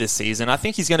Kuzma this season. I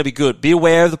think he's going to be good. Be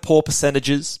aware of the poor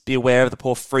percentages. Be aware of the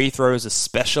poor free throws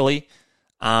especially.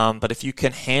 But if you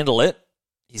can handle it,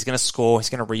 he's going to score, he's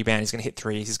going to rebound, he's going to hit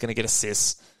threes, he's going to get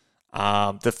assists.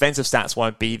 Defensive stats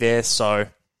won't be there. So,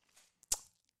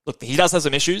 look, he does have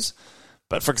some issues.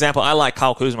 But, for example, I like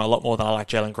Kyle Kuzma a lot more than I like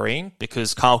Jalen Green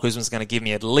because Kyle Kuzma is going to give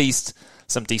me at least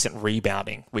some decent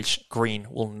rebounding, which Green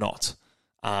will not.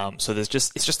 So it's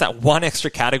just that one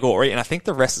extra category, and I think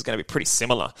the rest is going to be pretty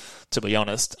similar, to be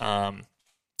honest.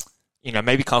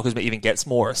 Maybe Kyle Kuzma even gets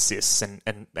more assists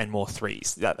and more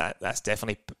threes. That's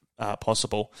definitely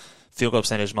possible. Field goal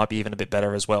percentage might be even a bit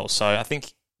better as well. So I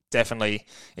think definitely,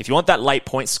 if you want that late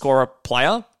point scorer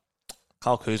player,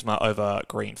 Kyle Kuzma over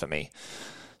Green for me.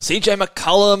 CJ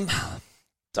McCollum,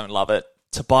 don't love it.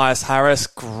 Tobias Harris,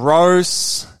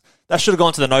 gross. That should have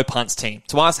gone to the no punts team.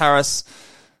 Tobias Harris,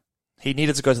 he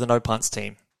needed to go to the no punts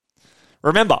team.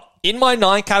 Remember, in my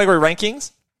 9 category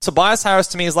rankings, Tobias Harris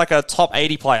to me is like a top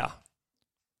 80 player.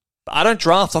 But I don't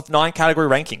draft off 9 category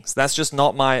rankings. That's just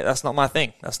not my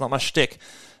thing. That's not my shtick.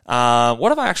 What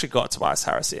have I actually got Tobias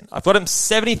Harris in? I've got him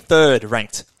 73rd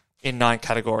ranked in 9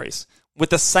 categories. With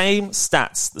the same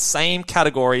stats, the same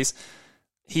categories,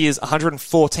 he is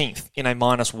 114th in a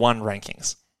 -1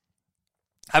 rankings.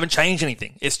 Haven't changed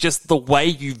anything. It's just the way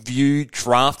you view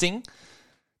drafting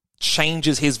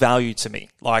changes his value to me.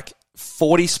 Like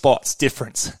 40 spots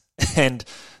difference. And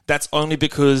that's only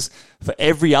because for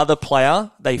every other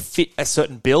player, they fit a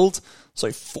certain build.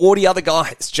 So 40 other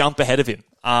guys jump ahead of him.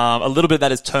 A little bit of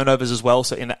that is turnovers as well.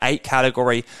 So in the 8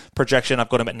 category projection, I've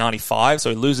got him at 95. So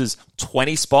he loses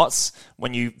 20 spots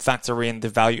when you factor in the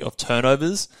value of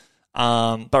turnovers.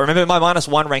 But remember, in my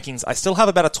 -1 rankings, I still have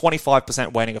about a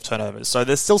 25% weighting of turnovers. So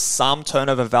there's still some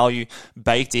turnover value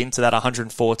baked into that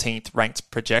 114th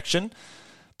ranked projection.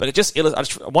 But I just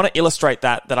want to illustrate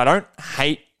that I don't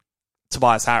hate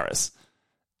Tobias Harris.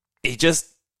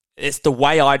 It's the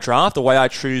way I draft, the way I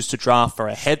choose to draft for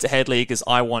a head-to-head league is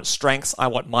I want strengths, I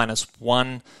want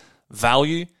 -1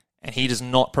 value, and he does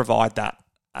not provide that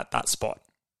at that spot.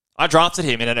 I drafted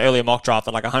him in an earlier mock draft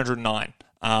at like 109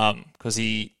 because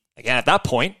he... Again, at that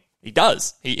point, he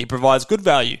does. He provides good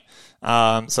value.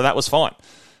 So that was fine.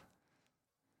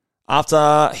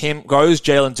 After him goes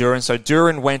Jalen Duren. So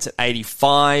Duren went at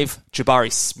 85.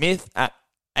 Jabari Smith at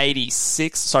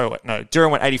 86.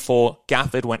 Duren went 84.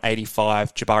 Gafford went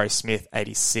 85. Jabari Smith,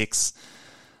 86.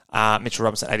 Mitchell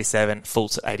Robinson, 87.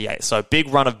 Fultz at 88. So big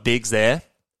run of bigs there.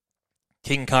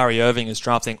 King Kyrie Irving is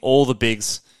drafting all the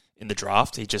bigs in the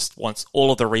draft. He just wants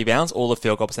all of the rebounds, all the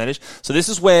field goal percentage. So this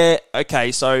is where,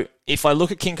 so if I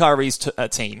look at King Kyrie's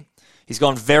team, he's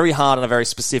gone very hard on a very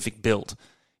specific build.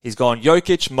 He's gone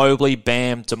Jokic, Mobley,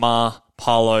 Bam, DeMar,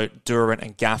 Paolo, Duran,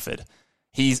 and Gafford.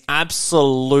 He's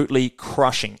absolutely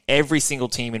crushing every single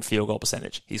team in field goal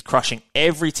percentage. He's crushing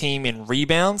every team in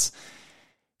rebounds.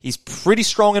 He's pretty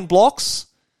strong in blocks.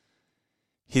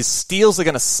 His steals are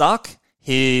going to suck.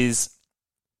 His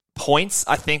points,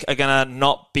 I think, are going to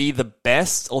not be the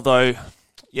best. Although,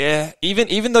 yeah,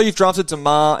 even though you've drafted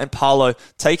DeMar and Paolo,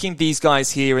 taking these guys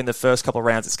here in the first couple of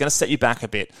rounds, it's going to set you back a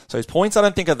bit. So his points I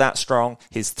don't think are that strong.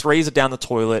 His threes are down the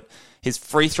toilet. His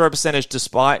free throw percentage,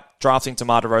 despite drafting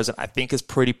DeMar DeRozan, I think is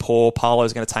pretty poor.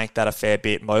 Paolo's going to tank that a fair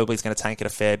bit. Mobley's going to tank it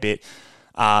a fair bit.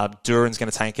 Duran's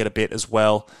going to tank it a bit as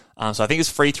well. So I think his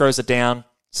free throws are down.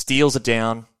 Steals are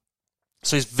down.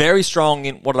 So he's very strong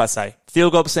in, what did I say?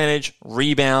 Field goal percentage,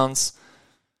 rebounds,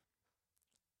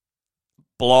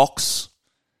 blocks.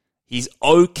 He's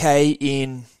okay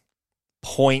in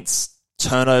points,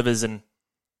 turnovers, and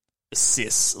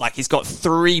assists. Like, he's got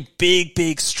 3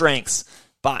 big strengths,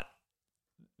 but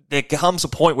there comes a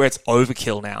point where it's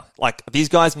overkill now. Like, these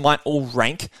guys might all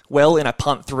rank well in a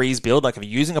punt threes build. Like, if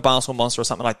you're using a basketball monster or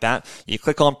something like that, you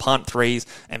click on punt threes,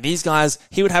 and these guys,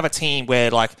 he would have a team where,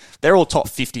 like, they're all top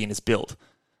 50 in his build.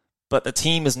 But the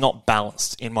team is not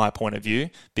balanced, in my point of view,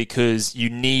 because you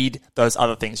need those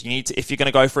other things. You need to, if you're going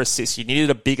to go for assists, you needed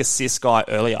a big assist guy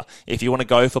earlier. If you want to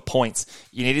go for points,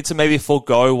 you needed to maybe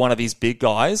forego one of these big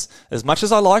guys. As much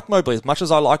as I like Mobley, as much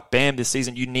as I like Bam this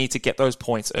season, you need to get those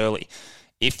points early.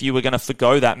 If you were going to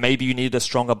forgo that, maybe you needed a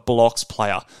stronger blocks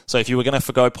player. So if you were going to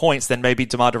forgo points, then maybe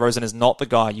DeMar DeRozan is not the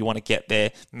guy you want to get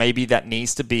there. Maybe that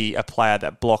needs to be a player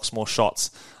that blocks more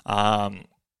shots.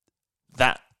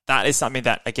 That is something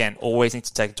that, again, always needs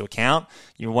to take into account.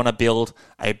 You want to build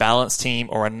a balanced team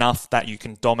or enough that you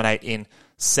can dominate in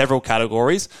several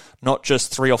categories, not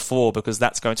just 3 or 4, because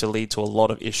that's going to lead to a lot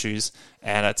of issues,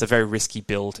 and it's a very risky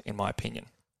build, in my opinion.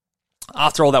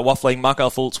 After all that waffling, Markel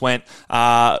Fultz went.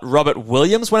 Robert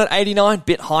Williams went at 89,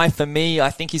 bit high for me. I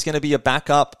think he's going to be a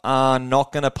backup,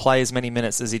 not going to play as many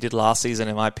minutes as he did last season,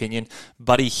 in my opinion.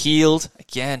 But he healed.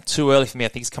 Again, too early for me. I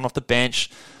think he's coming off the bench.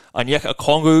 Onyeka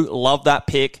Okongwu, love that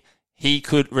pick. He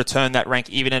could return that rank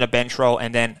even in a bench role,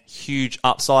 and then huge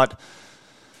upside.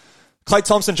 Klay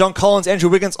Thompson, John Collins, Andrew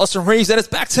Wiggins, Austin Reeves, and it's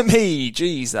back to me.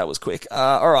 Jeez, that was quick.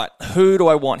 All right, who do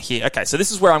I want here? Okay, so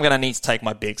this is where I'm going to need to take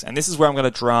my bigs, and this is where I'm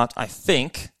going to draft, I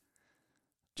think,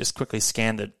 just quickly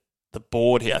scan the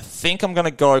board here. I think I'm going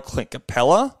to go Clint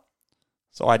Capella.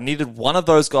 So I needed one of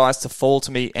those guys to fall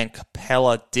to me, and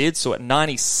Capella did. So at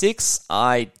 96,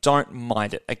 I don't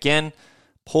mind it. Again,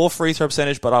 poor free throw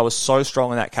percentage, but I was so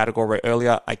strong in that category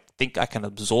earlier, I think I can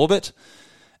absorb it.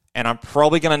 And I'm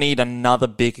probably going to need another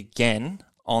big again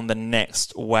on the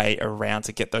next way around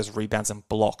to get those rebounds and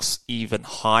blocks even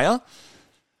higher.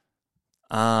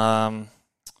 Wendell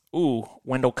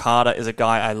Carter is a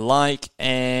guy I like.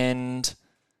 And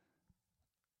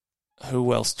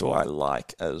who else do I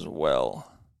like as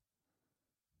well?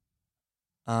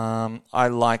 I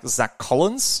like Zach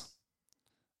Collins.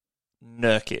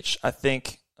 Nurkic. I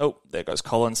think... Oh, there goes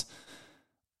Collins.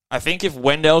 I think if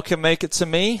Wendell can make it to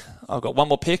me, I've got one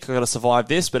more pick, I've got to survive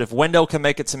this, but if Wendell can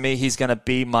make it to me, he's going to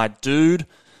be my dude.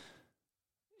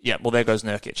 Yeah, well, there goes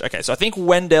Nurkic. Okay, so I think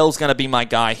Wendell's going to be my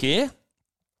guy here.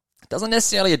 Doesn't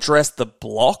necessarily address the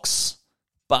blocks,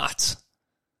 but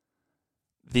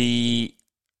he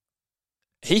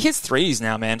hits threes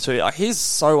now, man. So he's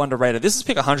so underrated. This is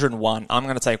pick 101. I'm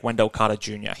going to take Wendell Carter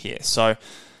Jr. here. So...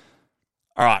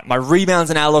 all right, my rebounds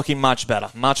are now looking much better,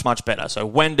 much better. So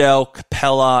Wendell,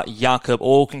 Capella, Jakob,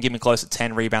 all can give me close to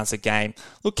 10 rebounds a game.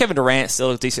 Look, Kevin Durant,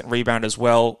 still a decent rebound as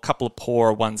well. A couple of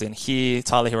poorer ones in here.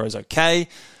 Tyler Hero's okay.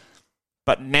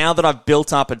 But now that I've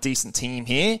built up a decent team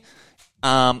here,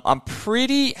 I'm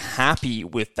pretty happy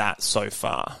with that so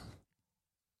far.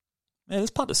 Man,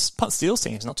 this punt steals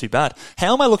team is not too bad.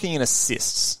 How am I looking in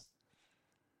assists?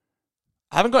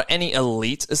 I haven't got any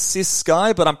elite assists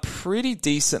guy, but I'm pretty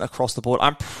decent across the board.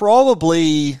 I'm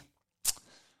probably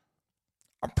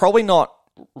not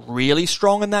really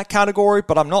strong in that category,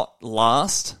 but I'm not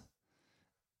last.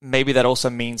 Maybe that also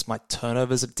means my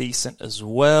turnovers are decent as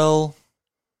well.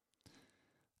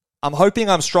 I'm hoping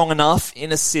I'm strong enough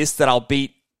in assists that I'll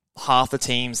beat half the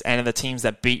teams, and in the teams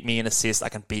that beat me in assists, I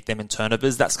can beat them in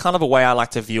turnovers. That's kind of a way I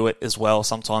like to view it as well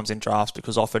sometimes in drafts,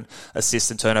 because often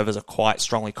assists and turnovers are quite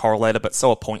strongly correlated, but so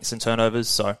are points and turnovers,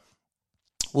 so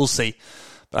we'll see.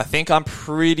 But I think I'm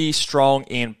pretty strong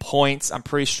in points. I'm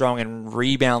pretty strong in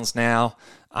rebounds now.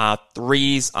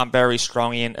 Threes I'm very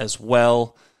strong in as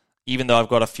well. Even though I've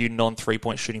got a few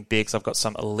non-3-point shooting bigs, I've got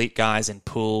some elite guys in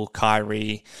Poole,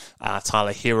 Kyrie,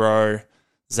 Tyler Hero,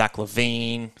 Zach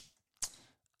LaVine.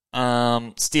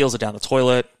 Steals are down the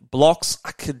toilet. Blocks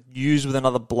I could use with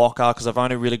another blocker because I've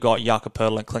only really got Jakob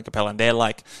Poeltl and Clint Capella, and they're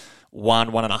like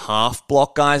 1.5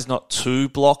 block guys, not 2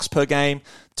 blocks per game.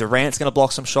 Durant's going to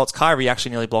block some shots. Kyrie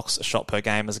actually nearly blocks a shot per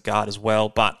game as a guard as well,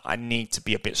 but I need to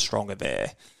be a bit stronger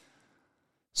there.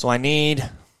 So I need,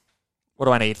 what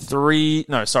do I need?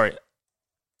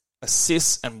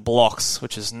 Assists and blocks,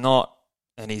 which is not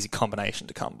an easy combination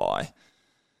to come by.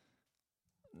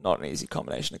 Not an easy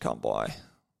combination to come by.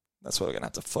 That's where we're going to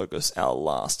have to focus our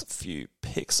last few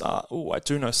picks are. Oh, I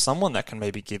do know someone that can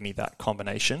maybe give me that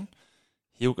combination.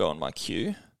 He'll go on my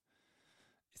queue.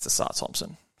 It's Asar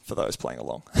Thompson, for those playing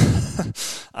along.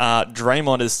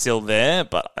 Draymond is still there,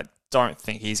 but I don't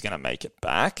think he's going to make it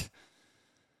back.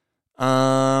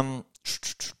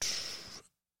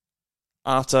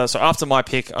 After my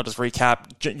pick, I'll just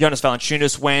recap. Jonas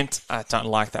Valanciunas went. I don't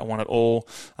like that one at all.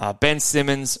 Ben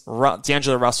Simmons,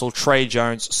 D'Angelo Russell, Trey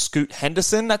Jones, Scoot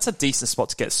Henderson. That's a decent spot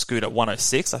to get Scoot at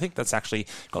 106. I think that's actually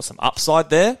got some upside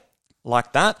there.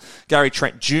 Like that. Gary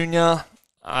Trent Jr.,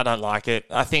 I don't like it.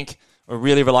 I think we're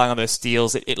really relying on those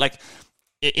steals.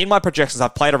 In my projections,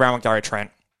 I've played around with Gary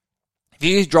Trent. If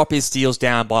you drop his steals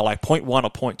down by like 0.1 or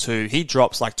 0.2, he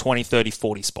drops like 20, 30,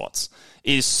 40 spots.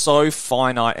 It is so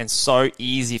finite and so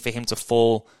easy for him to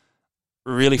fall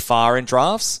really far in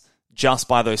drafts just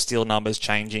by those steal numbers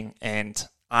changing, and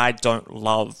I don't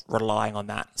love relying on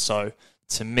that. So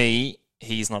to me,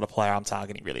 he's not a player I'm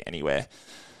targeting really anywhere.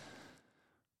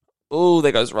 Oh,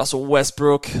 there goes Russell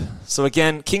Westbrook. So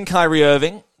again, King Kyrie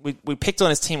Irving. We picked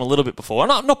on his team a little bit before.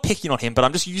 I'm not picking on him, but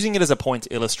I'm just using it as a point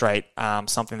to illustrate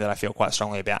something that I feel quite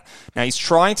strongly about. Now, he's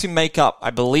trying to make up, I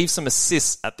believe, some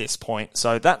assists at this point.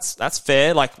 So that's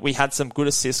fair. Like, we had some good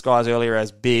assist guys earlier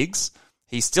as bigs.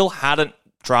 He still hadn't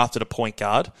drafted a point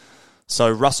guard.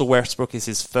 So Russell Westbrook is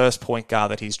his first point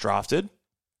guard that he's drafted.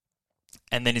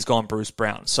 And then he's gone Bruce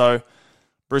Brown. So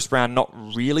Bruce Brown, not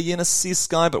really an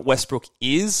assist guy, but Westbrook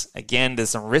is. Again,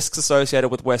 there's some risks associated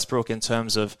with Westbrook in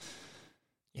terms of,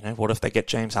 what if they get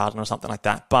James Harden or something like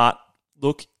that? But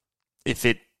look, if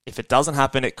it doesn't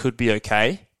happen, it could be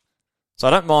okay. So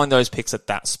I don't mind those picks at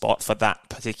that spot for that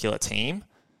particular team.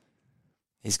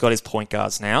 He's got his point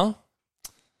guards now.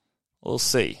 We'll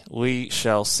see. We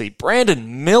shall see.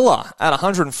 Brandon Miller at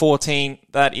 114.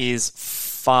 That is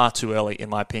far too early, in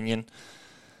my opinion.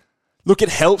 Look, it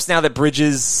helps now that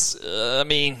Bridges...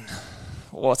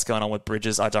 what's going on with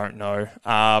Bridges? I don't know.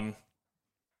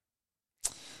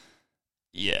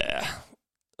 Yeah.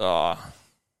 I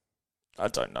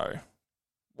don't know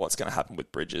what's going to happen with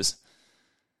Bridges.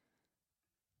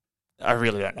 I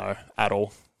really don't know at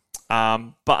all.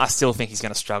 But I still think he's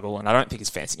going to struggle, and I don't think his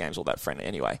fancy game's all that friendly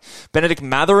anyway. Benedict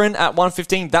Mathurin at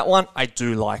 115. That one I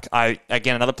do like.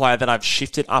 Again, another player that I've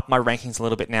shifted up my rankings a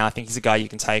little bit now. I think he's a guy you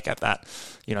can take at that,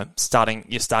 your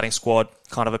starting squad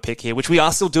kind of a pick here, which we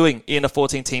are still doing in a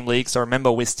 14-team league. So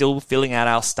remember, we're still filling out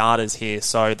our starters here.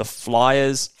 So the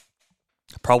Flyers,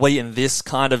 probably in this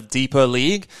kind of deeper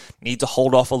league, need to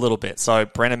hold off a little bit. So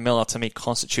Brandon Miller, to me,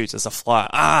 constitutes as a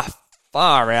Flyer.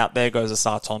 Far out. There goes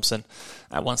Asar Thompson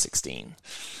at 116.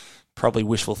 Probably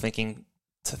wishful thinking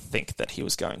to think that he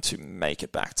was going to make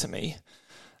it back to me.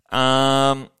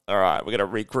 All right, we got to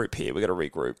regroup here.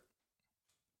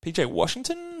 PJ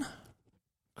Washington?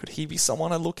 Could he be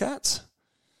someone I look at?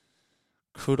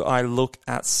 Could I look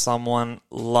at someone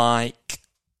like...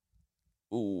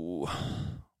 Ooh...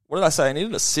 What did I say? I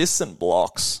needed assists and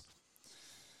blocks.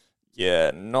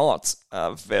 Yeah, not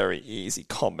a very easy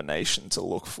combination to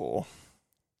look for.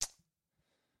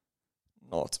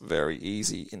 Not very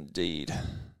easy indeed.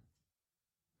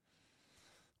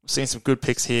 We've seen some good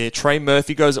picks here. Trey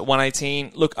Murphy goes at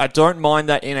 118. Look, I don't mind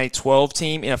that in a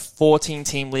 12-team. In a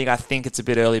 14-team league, I think it's a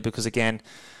bit early because, again,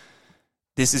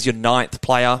 this is your 9th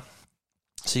player.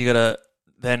 So you got to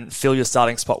then fill your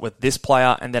starting spot with this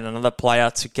player and then another player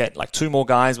to get like 2 more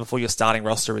guys before your starting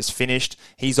roster is finished.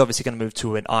 He's obviously going to move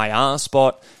to an IR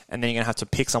spot, and then you're going to have to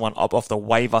pick someone up off the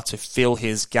waiver to fill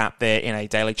his gap there in a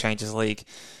daily changes league.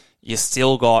 You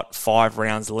still got 5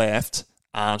 rounds left.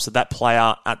 So that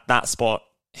player at that spot,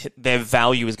 their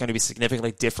value is going to be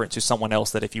significantly different to someone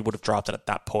else that if you would have drafted at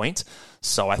that point.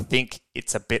 So I think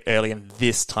it's a bit early in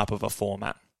this type of a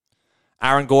format.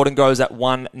 Aaron Gordon goes at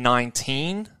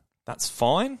 119. That's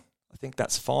fine. I think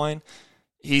that's fine.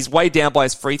 He's way down by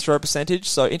his free throw percentage.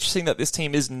 So interesting that this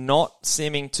team is not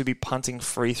seeming to be punting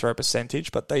free throw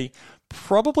percentage, but they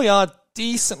probably are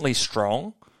decently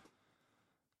strong.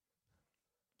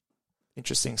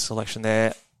 Interesting selection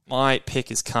there. My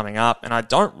pick is coming up, and I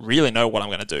don't really know what I'm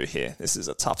going to do here. This is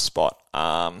a tough spot.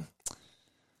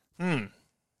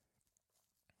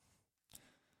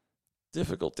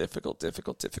 Difficult.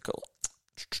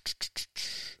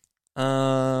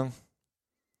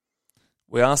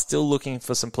 We are still looking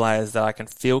for some players that I can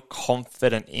feel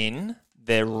confident in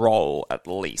their role, at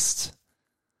least.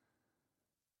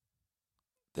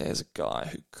 There's a guy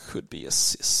who could be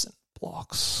assists and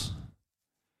blocks.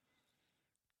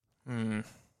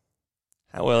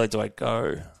 How early do I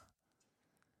go?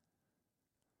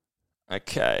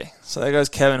 Okay, so there goes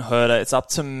Kevin Huerter. It's up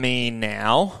to me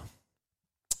now.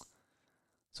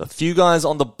 So a few guys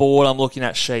on the board. I'm looking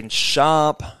at Shaden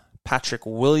Sharp. Patrick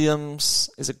Williams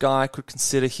is a guy I could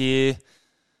consider here.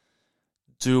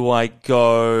 Do I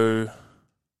go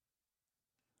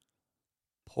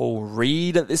Paul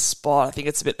Reed at this spot? I think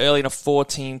it's a bit early in a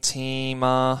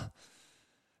 14-teamer.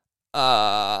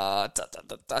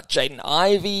 Jaden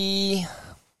Ivey.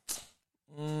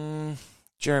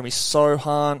 Jeremy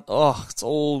Sohan. Oh, it's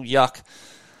all yuck.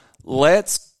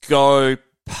 Let's go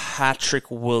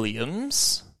Patrick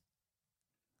Williams,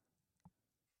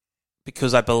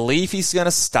 because I believe he's going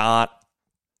to start,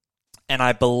 and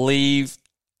I believe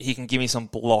he can give me some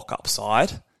block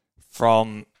upside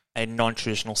from a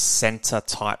non-traditional center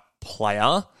type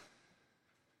player.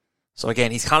 So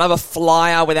again, he's kind of a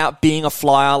flyer without being a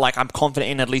flyer. Like, I'm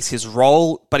confident in at least his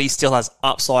role, but he still has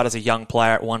upside as a young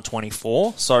player at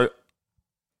 124. So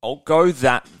I'll go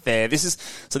that there. This is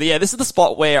the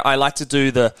spot where I like to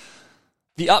do the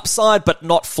upside, but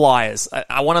not flyers.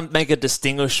 I want to make a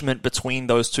distinguishment between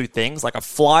those two things. Like, a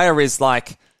flyer is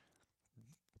like,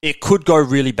 it could go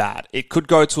really bad. It could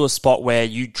go to a spot where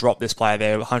you drop this player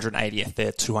there, 180th,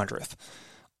 there, 200th.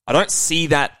 I don't see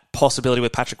that possibility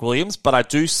with Patrick Williams, but I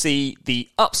do see the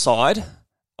upside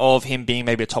of him being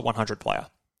maybe a top 100 player.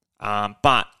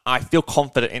 But I feel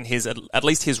confident in his, at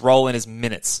least his role in his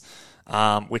minutes,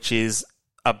 which is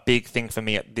a big thing for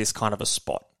me at this kind of a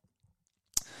spot.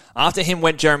 After him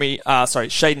went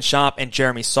Shaden Sharp and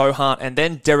Jeremy Sohan, and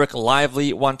then Derek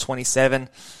Lively, 127.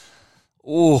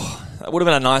 Ooh, that would have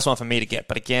been a nice one for me to get,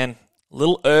 but again, a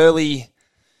little early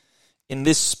in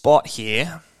this spot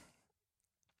here.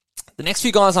 The next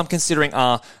few guys I'm considering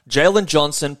are Jalen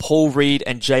Johnson, Paul Reed,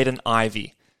 and Jaden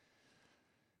Ivey.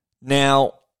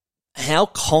 Now, how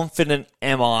confident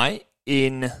am I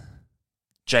in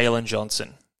Jalen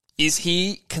Johnson? Is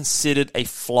he considered a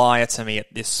flyer to me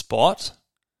at this spot?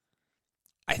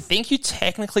 I think you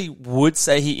technically would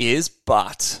say he is,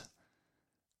 but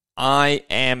I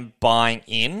am buying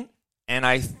in, and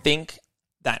I think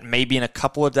that maybe in a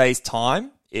couple of days'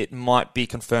 time, it might be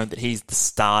confirmed that he's the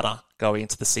starter going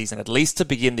into the season, at least to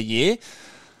begin the year.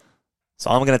 So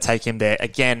I'm going to take him there.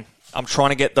 Again, I'm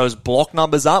trying to get those block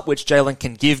numbers up, which Jalen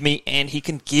can give me, and he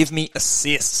can give me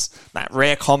assists, that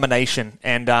rare combination.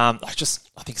 And I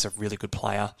think he's a really good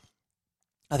player.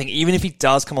 I think even if he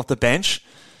does come off the bench,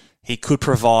 he could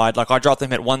provide, like I dropped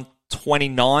him at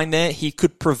 129 there, he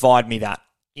could provide me that,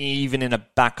 even in a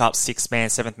backup 6-man,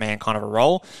 7th-man kind of a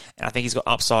role. And I think he's got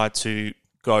upside to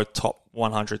go top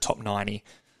 100, top 90.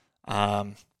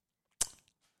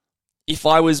 If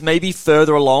I was maybe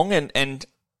further along and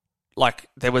like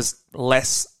there was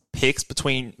less picks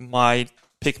between my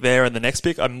pick there and the next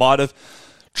pick, I might have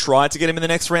tried to get him in the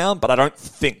next round, but I don't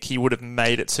think he would have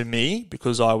made it to me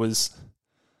because I was,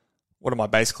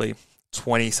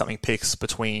 20-something picks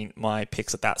between my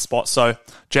picks at that spot. So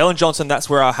Jalen Johnson, that's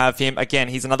where I have him. Again,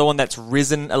 he's another one that's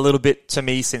risen a little bit to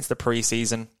me since the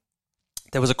preseason.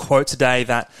 There was a quote today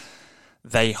that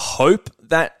they hope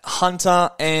that Hunter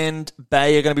and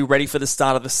Bay are going to be ready for the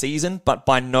start of the season, but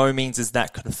by no means is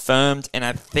that confirmed. And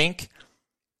I think,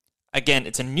 again,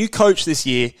 it's a new coach this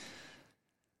year.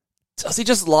 Does he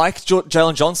just like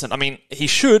Jalen Johnson? I mean, he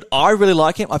should. I really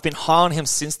like him. I've been high on him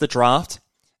since the draft.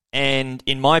 And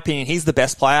in my opinion, he's the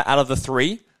best player out of the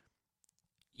three.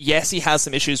 Yes, he has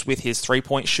some issues with his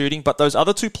three-point shooting, but those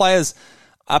other two players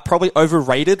are probably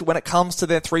overrated when it comes to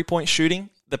their three-point shooting.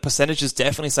 The percentages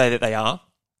definitely say that they are.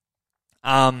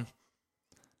 And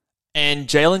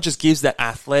Jalen just gives that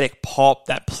athletic pop,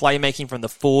 that playmaking from the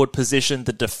forward position,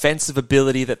 the defensive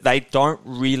ability that they don't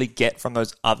really get from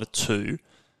those other two,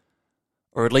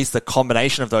 or at least the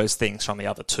combination of those things from the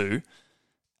other two.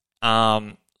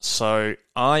 So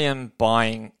I am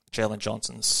buying Jalen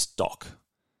Johnson's stock.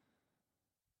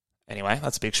 Anyway,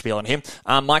 that's a big spiel on him.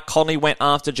 Mike Conley went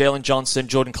after Jalen Johnson,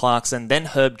 Jordan Clarkson, then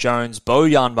Herb Jones,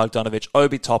 Bojan Bogdanovic,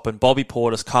 Obi Toppin, Bobby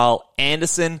Portis, Carl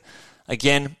Anderson.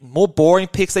 Again, more boring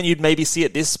picks than you'd maybe see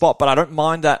at this spot, but I don't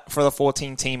mind that for the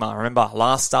 14-teamer. Remember,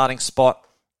 last starting spot.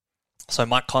 So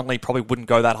Mike Conley probably wouldn't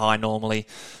go that high normally.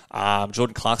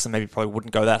 Jordan Clarkson maybe probably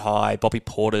wouldn't go that high. Bobby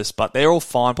Portis, but they're all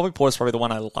fine. Bobby Portis is probably the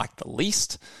one I like the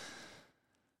least.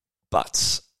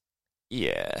 But,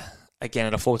 yeah, again,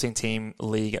 in a 14-team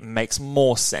league, it makes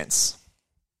more sense.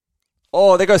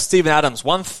 Oh, there goes Steven Adams,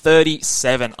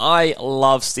 137. I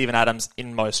love Steven Adams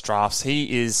in most drafts.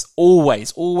 He is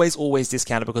always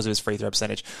discounted because of his free throw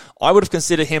percentage. I would have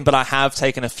considered him, but I have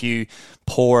taken a few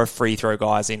poorer free throw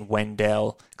guys in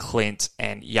Wendell, Clint,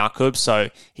 and Jakub, so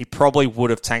he probably would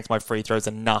have tanked my free throws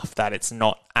enough that it's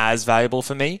not as valuable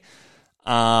for me.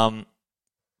 But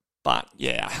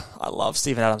yeah, I love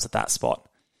Steven Adams at that spot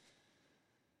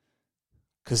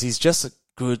because he's just a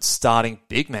good starting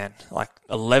big man. Like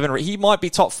 11, he might be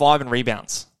top 5 in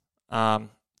rebounds. To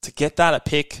get that at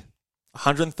pick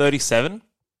 137,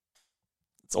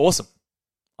 it's awesome.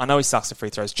 I know he sucks at free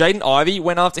throws. Jaden Ivey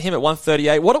went after him at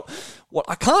 138. What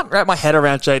I can't wrap my head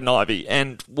around Jaden Ivey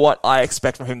and what I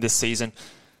expect from him this season.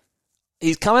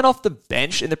 He's coming off the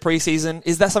bench in the preseason.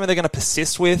 Is that something they're going to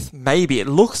persist with? Maybe. It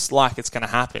looks like it's going to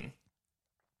happen.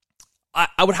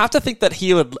 I would have to think that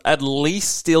he would at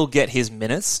least still get his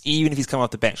minutes, even if he's coming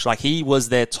off the bench. Like, he was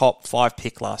their top 5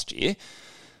 pick last year.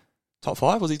 Top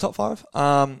 5? Was he top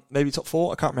 5? Maybe top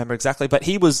 4? I can't remember exactly. But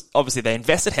he was, obviously, they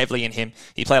invested heavily in him.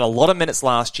 He played a lot of minutes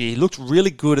last year. He looked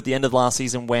really good at the end of last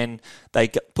season when they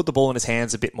put the ball in his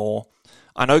hands a bit more.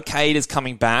 I know Cade is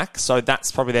coming back, so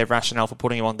that's probably their rationale for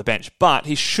putting him on the bench. But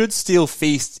he should still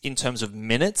feast in terms of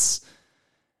minutes.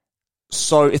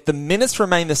 So if the minutes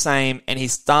remain the same and he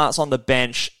starts on the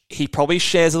bench, he probably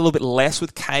shares a little bit less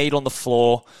with Cade on the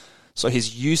floor. So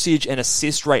his usage and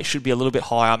assist rate should be a little bit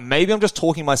higher. Maybe I'm just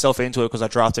talking myself into it because I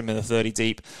drafted him in the 30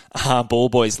 deep Ball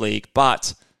Boys League.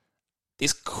 But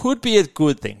this could be a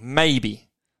good thing. Maybe.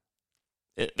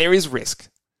 There is risk.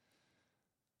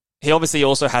 He obviously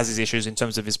also has his issues in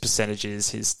terms of his percentages,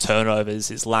 his turnovers,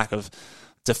 his lack of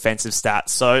defensive stats.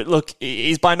 So, look,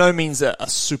 he's by no means a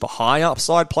super high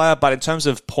upside player, but in terms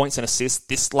of points and assists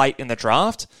this late in the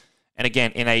draft, and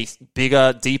again, in a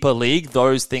bigger, deeper league,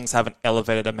 those things have an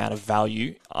elevated amount of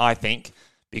value, I think,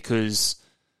 because,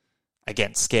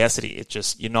 again, scarcity. It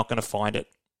just, you're not going to find it.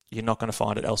 You're not going to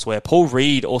find it elsewhere. Paul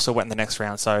Reed also went in the next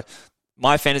round. So,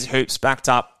 my fantasy hoops backed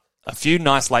up a few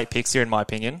nice late picks here, in my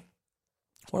opinion.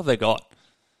 What have they got?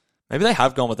 Maybe they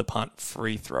have gone with the punt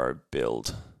free throw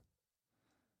build.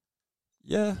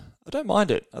 Yeah, I don't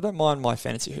mind it. I don't mind my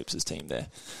fantasy hoops' team there.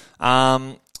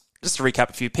 Just to recap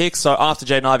a few picks. So after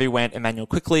Jaden Ivey went Emmanuel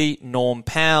Quickley, Norm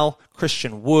Powell,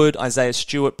 Christian Wood, Isaiah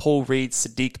Stewart, Paul Reed,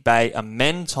 Sadiq Bey,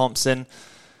 Amen Thompson.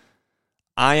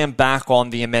 I am back on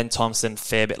the Amen Thompson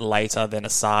fair bit later than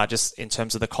Asar, just in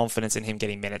terms of the confidence in him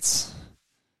getting minutes.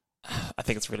 I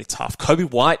think it's really tough. Kobe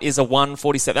White is a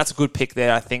 147. That's a good pick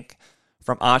there, I think,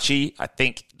 from Archie. I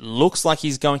think looks like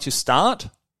he's going to start.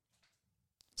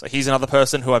 So he's another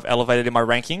person who I've elevated in my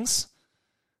rankings.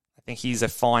 I think he's a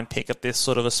fine pick at this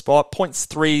sort of a spot. Points,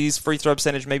 threes, free throw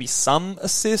percentage, maybe some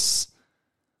assists.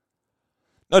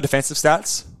 No defensive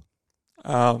stats.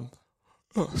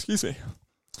 Excuse me.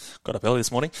 Got up early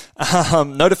this morning.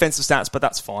 No defensive stats, but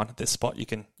that's fine at this spot. You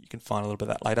can find a little bit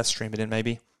of that later. Stream it in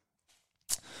maybe.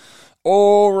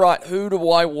 All right, who do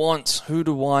I want? Who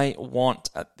do I want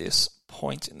at this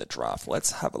point in the draft?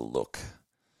 Let's have a look.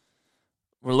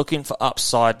 We're looking for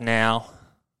upside now.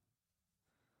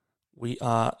 We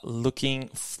are looking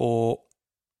for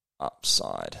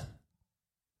upside.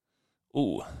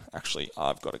 Ooh, actually,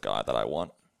 I've got a guy that I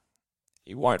want.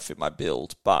 He won't fit my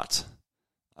build, but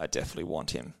I definitely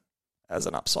want him as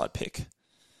an upside pick.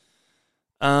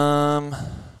 What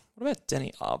about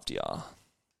Denny Avdiar?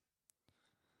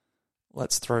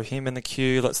 Let's throw him in the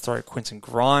queue. Let's throw Quentin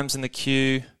Grimes in the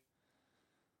queue.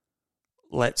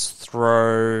 Let's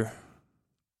throw...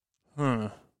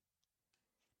 Not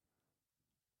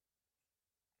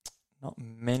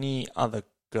many other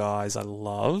guys I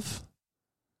love.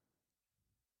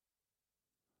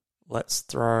 Let's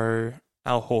throw...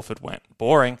 Al Horford went.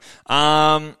 Boring.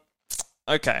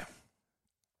 Okay.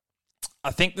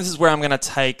 I think this is where I'm going to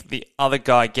take the other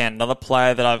guy again. Another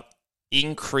player that I've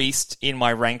increased in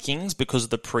my rankings because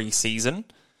of the preseason.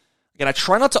 Again, I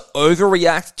try not to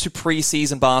overreact to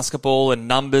preseason basketball and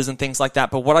numbers and things like that,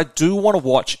 but what I do want to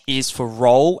watch is for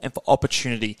role and for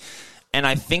opportunity. And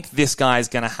I think this guy is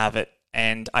going to have it,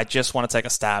 and I just want to take a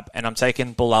stab. And I'm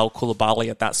taking Bilal Coulibaly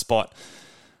at that spot.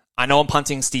 I know I'm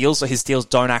punting steals, so his steals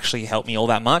don't actually help me all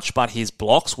that much, but his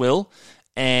blocks will.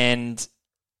 And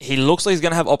he looks like he's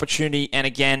going to have opportunity. And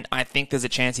again, I think there's a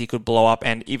chance he could blow up.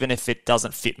 And even if it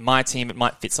doesn't fit my team, it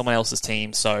might fit someone else's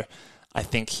team. So I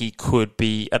think he could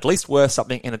be at least worth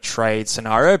something in a trade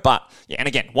scenario. But yeah, and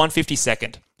again,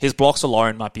 152nd. His blocks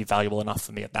alone might be valuable enough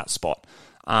for me at that spot.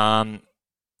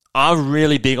 I'm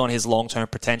really big on his long-term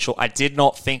potential. I did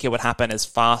not think it would happen as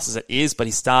fast as it is, but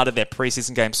he started their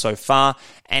preseason game so far,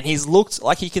 and he's looked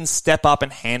like he can step up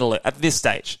and handle it at this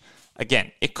stage.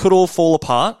 again, it could all fall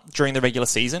apart during the regular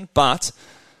season, but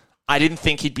I didn't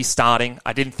think he'd be starting.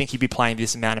 I didn't think he'd be playing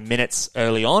this amount of minutes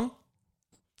early on.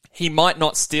 He might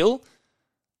not still,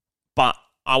 but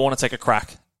I want to take a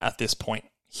crack at this point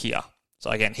here. So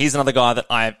again, he's another guy that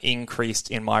I have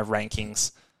increased in my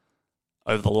rankings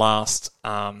over the last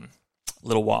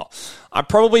little while. I'm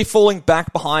probably falling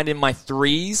back behind in my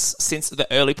threes since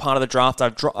the early part of the draft.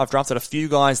 I've drafted a few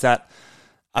guys that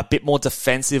are a bit more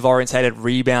defensive orientated,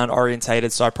 rebound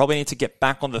orientated. So I probably need to get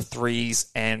back on the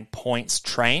threes and points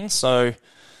train. So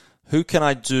who can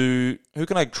I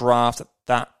draft at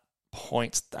that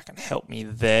point that can help me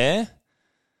there?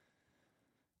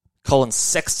 Colin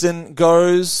Sexton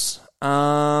goes.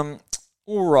 All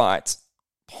right.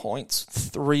 Points,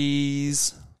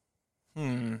 threes.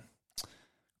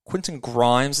 Quentin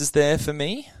Grimes is there for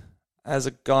me as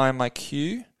a guy in my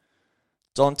queue.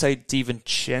 Dante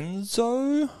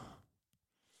DiVincenzo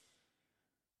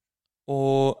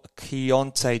or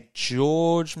Keontae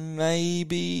George,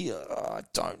 maybe. I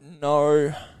don't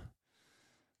know.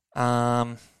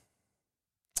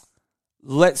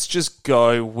 Let's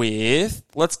go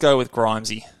with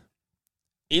Grimesy.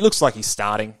 He looks like he's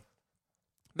starting.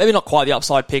 Maybe not quite the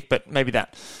upside pick, but maybe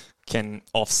that can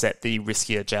offset the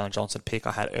riskier Jalen Johnson pick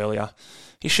I had earlier.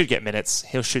 He should get minutes.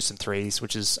 He'll shoot some threes,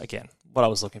 which is, again, what I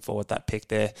was looking for with that pick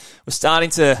there. We're starting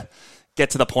to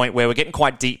get to the point where we're getting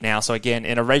quite deep now. So again,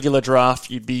 in a regular draft,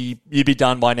 you'd be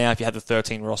done by now if you had the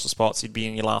 13 roster spots. You'd be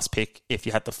in your last pick if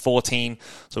you had the 14.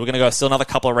 So we're going to go still another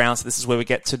couple of rounds. So this is where we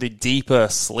get to the deeper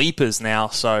sleepers now.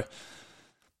 So I'm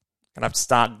going to have to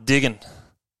start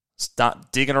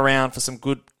digging around for some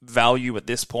good value at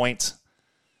this point.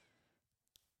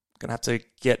 Going to have to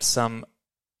get some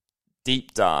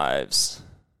deep dives.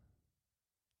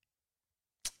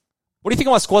 What do you think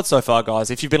of my squad so far,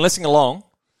 guys? If you've been listening along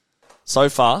so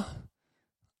far,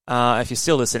 if you're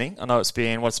still listening, I know it's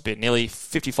been nearly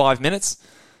 55 minutes.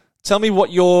 Tell me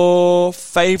what your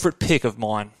favorite pick of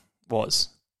mine was.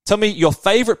 Tell me your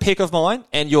favorite pick of mine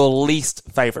and your least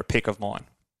favorite pick of mine.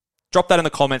 Drop that in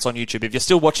the comments on YouTube. If you're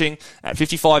still watching at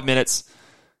 55 minutes,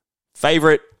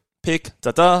 favorite pick,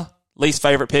 least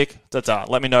favorite pick,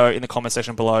 let me know in the comment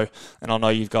section below, and I'll know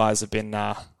you guys have been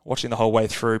watching the whole way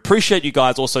through. Appreciate you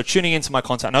guys also tuning into my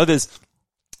content. I know there's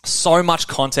so much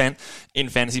content in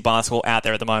fantasy basketball out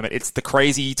there at the moment. It's the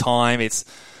crazy time. It's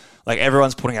like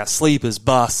everyone's putting out sleepers,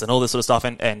 busts, and all this sort of stuff,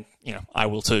 and you know, I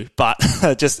will too. But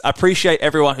just appreciate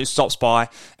everyone who stops by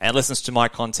and listens to my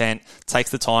content,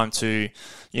 takes the time to,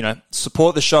 you know,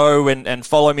 support the show and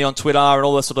follow me on Twitter and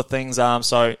all those sort of things.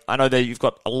 So I know that you've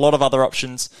got a lot of other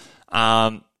options.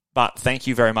 But thank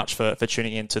you very much for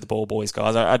tuning in to the Ball Boys,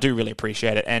 guys. I do really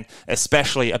appreciate it. And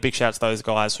especially a big shout out to those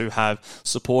guys who have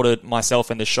supported myself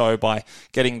and the show by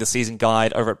getting the season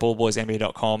guide over at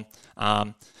ballboysnba.com.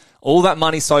 All that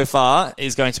money so far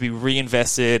is going to be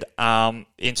reinvested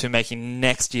into making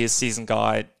next year's season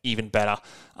guide even better.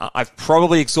 I've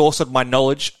probably exhausted my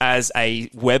knowledge as a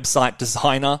website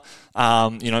designer.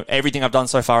 Everything I've done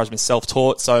so far has been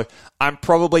self-taught. So I'm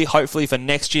probably, hopefully for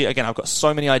next year, again, I've got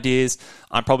so many ideas.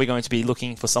 I'm probably going to be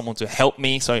looking for someone to help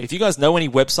me. So if you guys know any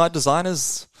website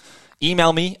designers,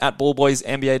 email me at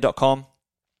ballboysnba.com.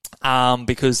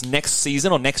 Because next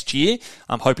season or next year,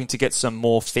 I'm hoping to get some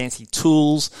more fancy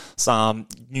tools, some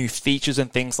new features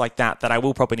and things like that I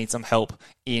will probably need some help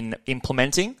in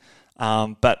implementing.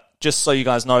 But just so you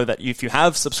guys know that if you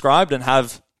have subscribed and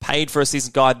have paid for a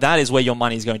season guide, that is where your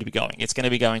money is going to be going. It's going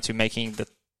to be going to making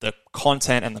the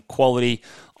content and the quality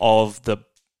of the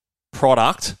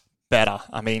product better.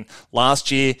 I mean, last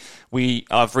year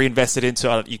I've reinvested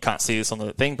into, you can't see this on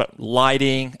the thing, but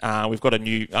lighting. We've got a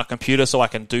new computer so I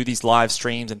can do these live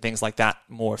streams and things like that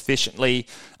more efficiently.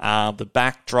 The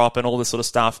backdrop and all this sort of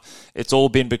stuff. It's all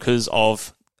been because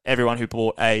of everyone who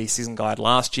bought a season guide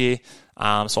last year.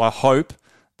 So I hope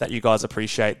that you guys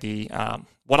appreciate the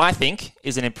what I think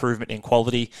is an improvement in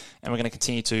quality, and we're going to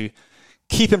continue to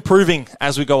keep improving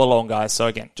as we go along, guys. So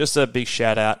again, just a big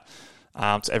shout out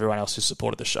to everyone else who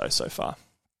supported the show so far.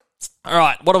 All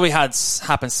right, what have we had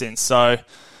happen since? So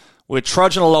we're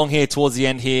trudging along here towards the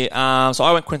end here. So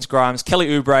I went Quinton Grimes, Kelly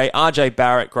Oubre, RJ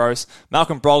Barrett, Gross,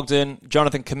 Malcolm Brogdon,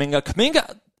 Jonathan Kuminga.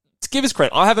 Kuminga, to give his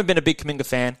credit, I haven't been a big Kuminga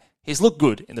fan. He's looked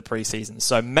good in the preseason,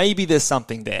 so maybe there's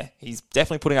something there. He's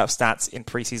definitely putting up stats in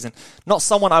preseason. Not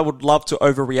someone I would love to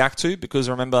overreact to, because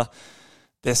remember,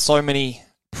 there's so many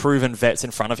proven vets in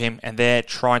front of him, and they're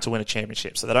trying to win a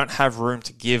championship, so they don't have room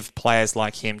to give players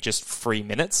like him just free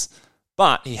minutes.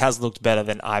 But he has looked better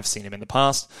than I've seen him in the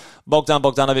past. Bogdan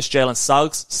Bogdanovic, Jalen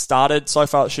Suggs started so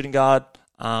far at shooting guard,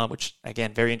 which,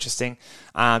 again, very interesting.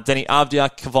 Denny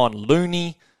Avdia, Kevon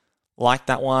Looney, Like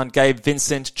that one. Gabe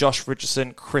Vincent, Josh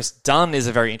Richardson, Chris Dunn is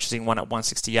a very interesting one at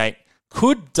 168.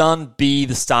 Could Dunn be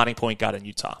the starting point guard in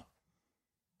Utah?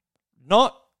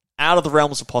 Not out of the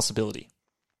realms of possibility.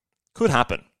 Could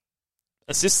happen.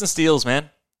 Assists and steals, man.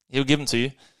 He'll give them to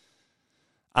you.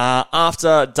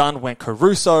 After Dunn went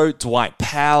Caruso, Dwight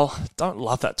Powell. Don't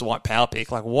love that Dwight Powell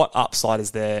pick. Like, what upside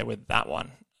is there with that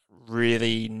one?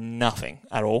 Really nothing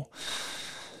at all.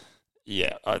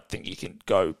 Yeah, I think you can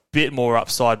go a bit more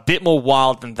upside, bit more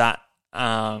wild than that.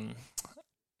 Biano?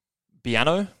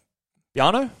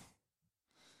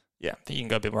 Yeah, I think you can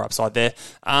go a bit more upside there.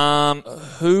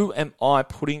 Who am I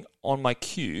putting on my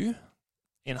queue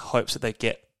in hopes that they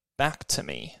get back to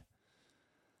me?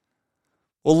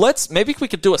 Well, maybe we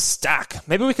could do a stack.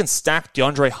 Maybe we can stack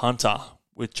DeAndre Hunter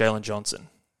with Jalen Johnson.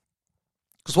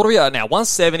 Because what are we at now?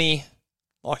 170.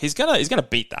 Oh, he's gonna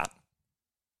beat that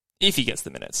if he gets the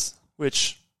minutes.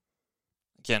 Which,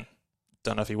 again,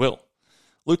 don't know if he will.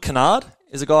 Luke Kennard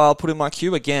is a guy I'll put in my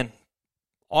queue. Again,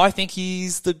 I think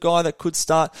he's the guy that could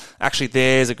start. Actually,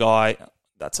 there's a guy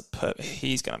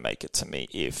he's going to make it to me.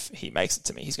 If he makes it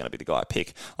to me, he's going to be the guy I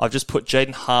pick. I've just put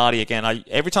Jaden Hardy again.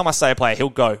 Every time I say a player, he'll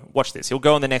go. Watch this. He'll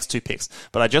go in the next 2 picks.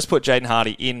 But I just put Jaden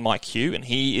Hardy in my queue, and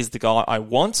he is the guy I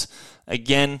want.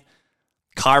 Again,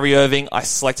 Kyrie Irving, I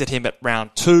selected him at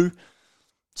round 2.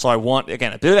 So I want,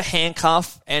 again, a bit of a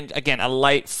handcuff and, again, a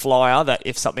late flyer that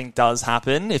if something does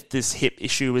happen, if this hip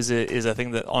issue is a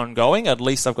thing that's ongoing, at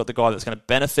least I've got the guy that's going to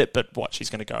benefit, but watch, he's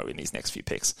going to go in these next few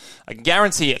picks. I can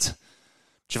guarantee it.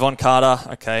 Javon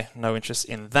Carter, okay, no interest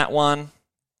in that one.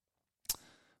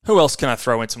 Who else can I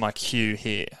throw into my queue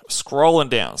here?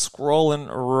 Scrolling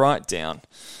right down.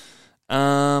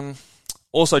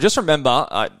 Also, just remember,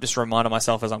 I just reminded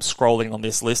myself as I'm scrolling on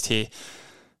this list here,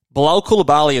 Bilal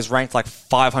Coulibaly is ranked like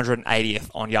 580th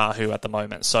on Yahoo at the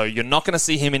moment. So you're not going to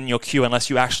see him in your queue unless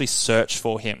you actually search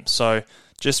for him. So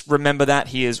just remember that.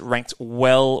 He is ranked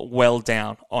well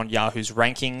down on Yahoo's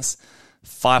rankings.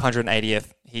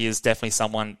 580th. He is definitely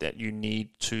someone that you need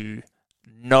to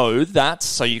know that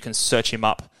so you can search him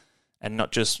up and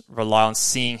not just rely on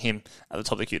seeing him at the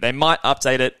top of the queue. They might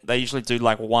update it. They usually do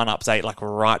like one update like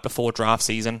right before draft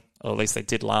season, or at least they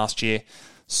did last year.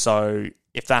 So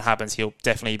if that happens, he'll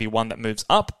definitely be one that moves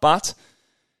up. But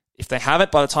if they have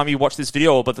it by the time you watch this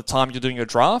video or by the time you're doing your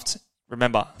draft,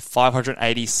 remember,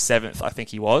 587th, I think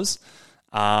he was,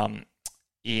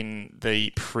 in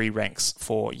the pre-ranks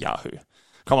for Yahoo.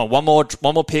 Come on, one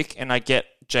more pick, and I get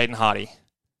Jaden Hardy.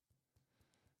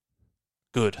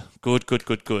 Good.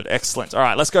 Excellent. All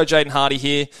right, let's go Jaden Hardy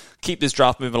here. Keep this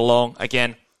draft moving along.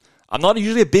 Again, I'm not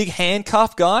usually a big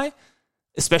handcuff guy,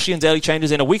 especially in daily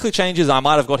changes. In a weekly changes, I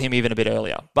might have got him even a bit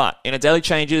earlier. But in a daily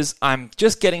changes, I'm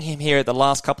just getting him here at the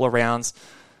last couple of rounds,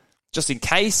 just in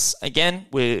case. Again,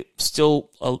 we're still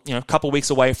a couple of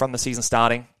weeks away from the season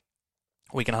starting.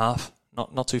 A week and a half,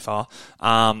 not too far.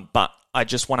 But I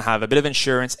just want to have a bit of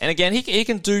insurance. And again, he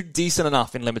can do decent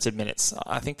enough in limited minutes.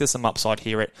 I think there's some upside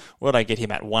here. Where did I get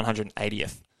him at?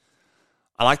 180th.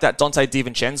 I like that Dante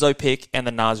DiVincenzo pick and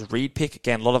the Naz Reid pick.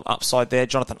 Again, a lot of upside there.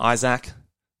 Jonathan Isaac.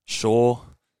 Sure,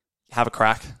 have a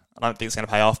crack. I don't think it's going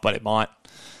to pay off, but it might.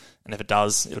 And if it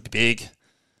does, it'll be big.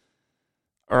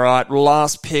 All right,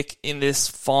 last pick in this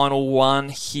final one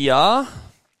here.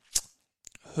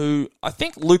 Who I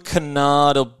think Luke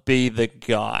Kennard will be the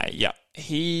guy. Yeah,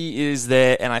 he is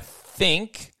there, and I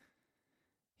think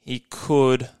he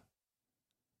could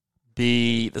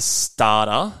be the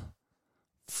starter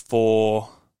for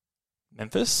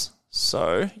Memphis.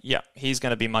 So, yeah, he's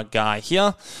going to be my guy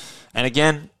here. And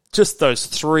again, just those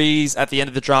threes at the end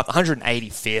of the draft,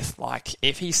 185th. Like,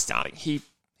 if he's starting, he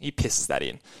pisses that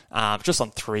in. Just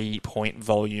on 3-point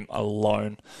volume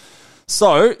alone.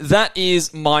 So, that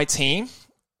is my team.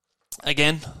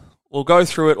 Again, we'll go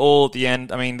through it all at the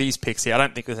end. I mean, these picks here, I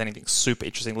don't think there's anything super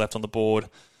interesting left on the board.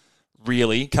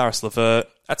 Really. Karis LeVert,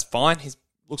 that's fine. He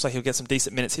looks like he'll get some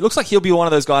decent minutes. He looks like he'll be one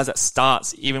of those guys that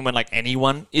starts even when, like,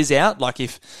 anyone is out. Like,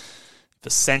 if the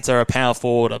center, a power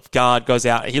forward, a guard goes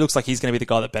out, he looks like he's going to be the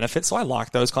guy that benefits. So I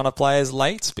like those kind of players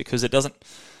late because it doesn't...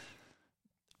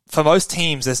 For most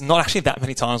teams, there's not actually that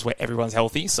many times where everyone's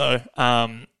healthy. So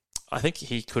I think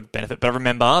he could benefit. But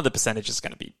remember, the percentage is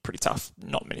going to be pretty tough.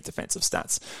 Not many defensive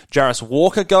stats. Jarris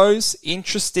Walker goes.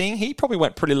 Interesting. He probably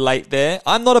went pretty late there.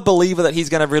 I'm not a believer that he's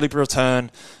going to really return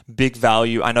big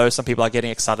value. I know some people are getting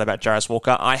excited about Jarris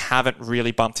Walker. I haven't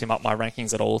really bumped him up my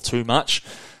rankings at all too much.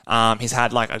 He's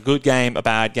had like a good game, a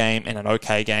bad game, and an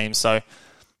okay game. So,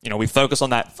 we focus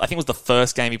on that. I think it was the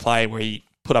first game he played where he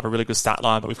put up a really good stat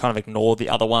line, but we've kind of ignored the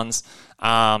other ones.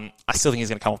 I still think he's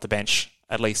going to come off the bench,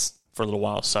 at least for a little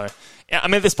while. So, yeah, I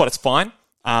mean, at this spot, it's fine.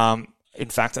 in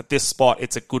fact, at this spot,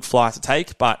 it's a good flyer to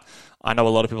take, but I know a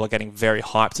lot of people are getting very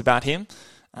hyped about him.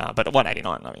 But at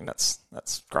 189, I mean, that's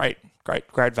great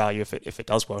value if it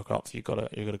does work out. You've got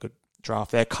a good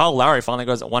draft there. Kyle Lowry finally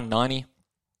goes at 190.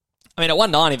 I mean, at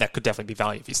 190, that could definitely be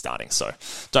value if he's starting, so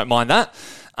don't mind that.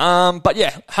 But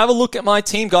yeah, have a look at my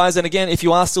team, guys. And again, if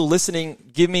you are still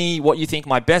listening, give me what you think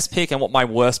my best pick and what my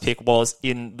worst pick was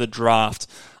in the draft.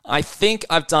 I think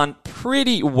I've done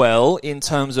pretty well in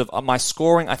terms of my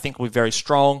scoring. I think will be very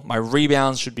strong. My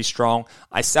rebounds should be strong.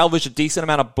 I salvaged a decent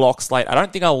amount of blocks late. I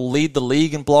don't think I'll lead the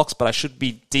league in blocks, but I should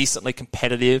be decently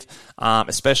competitive,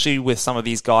 especially with some of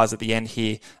these guys at the end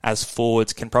here as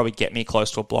forwards can probably get me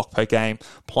close to a block per game,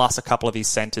 plus a couple of these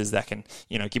centers that can,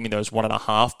 give me those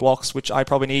 1.5 blocks, which I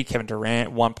probably need. Kevin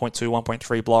Durant, 1.2,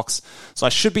 1.3 blocks. So I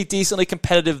should be decently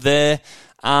competitive there.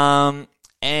 And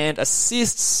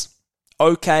assists,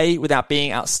 okay without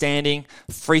being outstanding.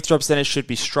 Free throw percentage should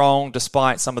be strong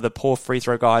despite some of the poor free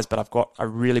throw guys, but I've got a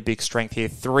really big strength here.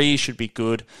 3 should be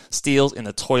good. Steals in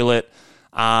the toilet.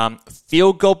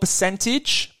 Field goal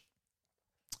percentage,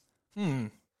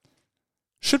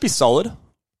 should be solid.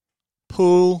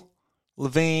 Poole,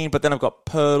 Levine, but then I've got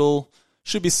Pirtle.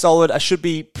 Should be solid. I should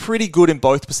be pretty good in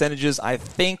both percentages, I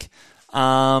think.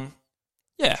 Yeah,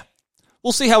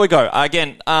 we'll see how we go.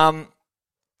 Again,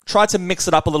 try to mix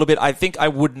it up a little bit. I think I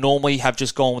would normally have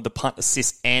just gone with the punt,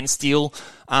 assist, and steal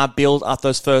build after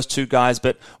those first 2 guys,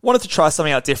 but wanted to try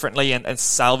something out differently and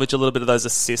salvage a little bit of those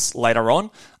assists later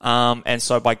on. And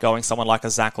so by going someone like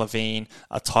a Zach LaVine,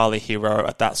 a Tyler Hero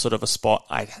at that sort of a spot,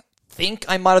 I think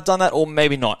I might have done that, or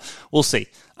maybe not. We'll see.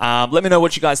 Let me know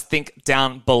what you guys think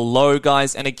down below,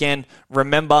 guys. And again,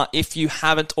 remember, if you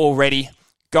haven't already,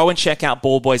 go and check out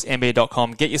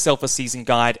ballboysnba.com, get yourself a season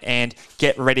guide, and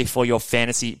get ready for your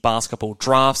fantasy basketball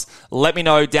drafts. Let me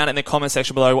know down in the comment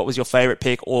section below what was your favorite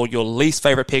pick or your least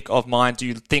favorite pick of mine. Do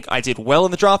you think I did well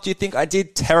in the draft? Do you think I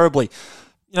did terribly?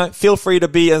 Feel free to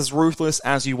be as ruthless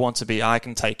as you want to be. I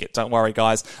can take it. Don't worry,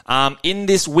 guys. In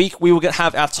this week, we will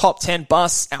have our top 10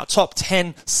 busts, our top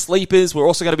 10 sleepers. We're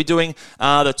also going to be doing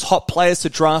the top players to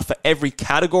draft for every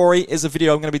category is a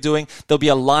video I'm going to be doing. There'll be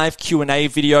a live Q&A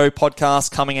video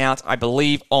podcast coming out, I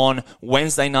believe, on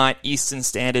Wednesday night, Eastern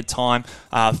Standard Time,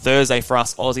 Thursday for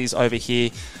us Aussies over here.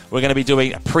 We're going to be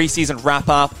doing a preseason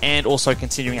wrap-up and also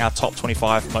continuing our top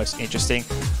 25 most interesting.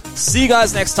 See you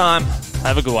guys next time.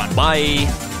 Have a good one. Bye.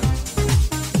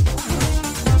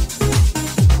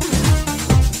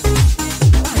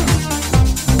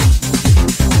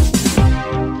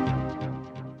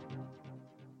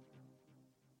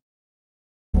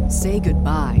 Say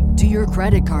goodbye to your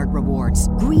credit card rewards.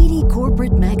 Greedy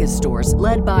corporate mega stores,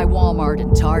 led by Walmart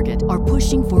and Target, are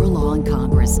pushing for a law in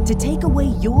Congress to take away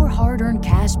your hard-earned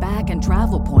cash back and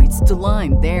travel points to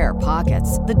line their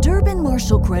pockets. The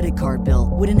Durbin-Marshall credit card bill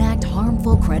would enact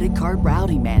harmful credit card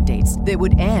routing mandates that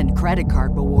would end credit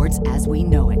card rewards as we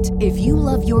know it. If you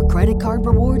love your credit card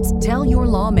rewards, tell your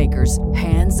lawmakers,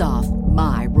 hands off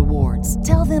my rewards.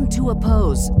 Tell them to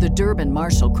oppose the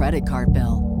Durbin-Marshall credit card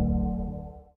bill.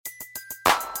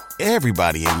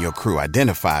 Everybody in your crew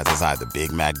identifies as either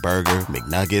Big Mac Burger,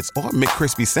 McNuggets, or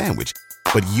McCrispy Sandwich.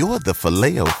 But you're the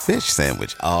Filet-O-Fish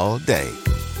Sandwich all day.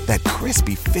 That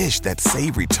crispy fish, that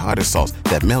savory tartar sauce,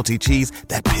 that melty cheese,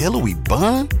 that pillowy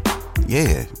bun.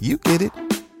 Yeah, you get it.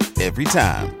 Every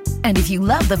time. And if you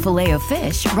love the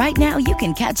Filet-O-Fish, right now you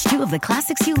can catch 2 of the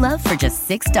classics you love for just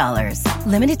 $6.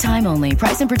 Limited time only.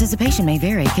 Price and participation may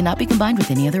vary. Cannot be combined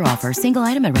with any other offer. Single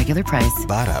item at regular price.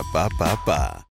 Ba-da-ba-ba-ba.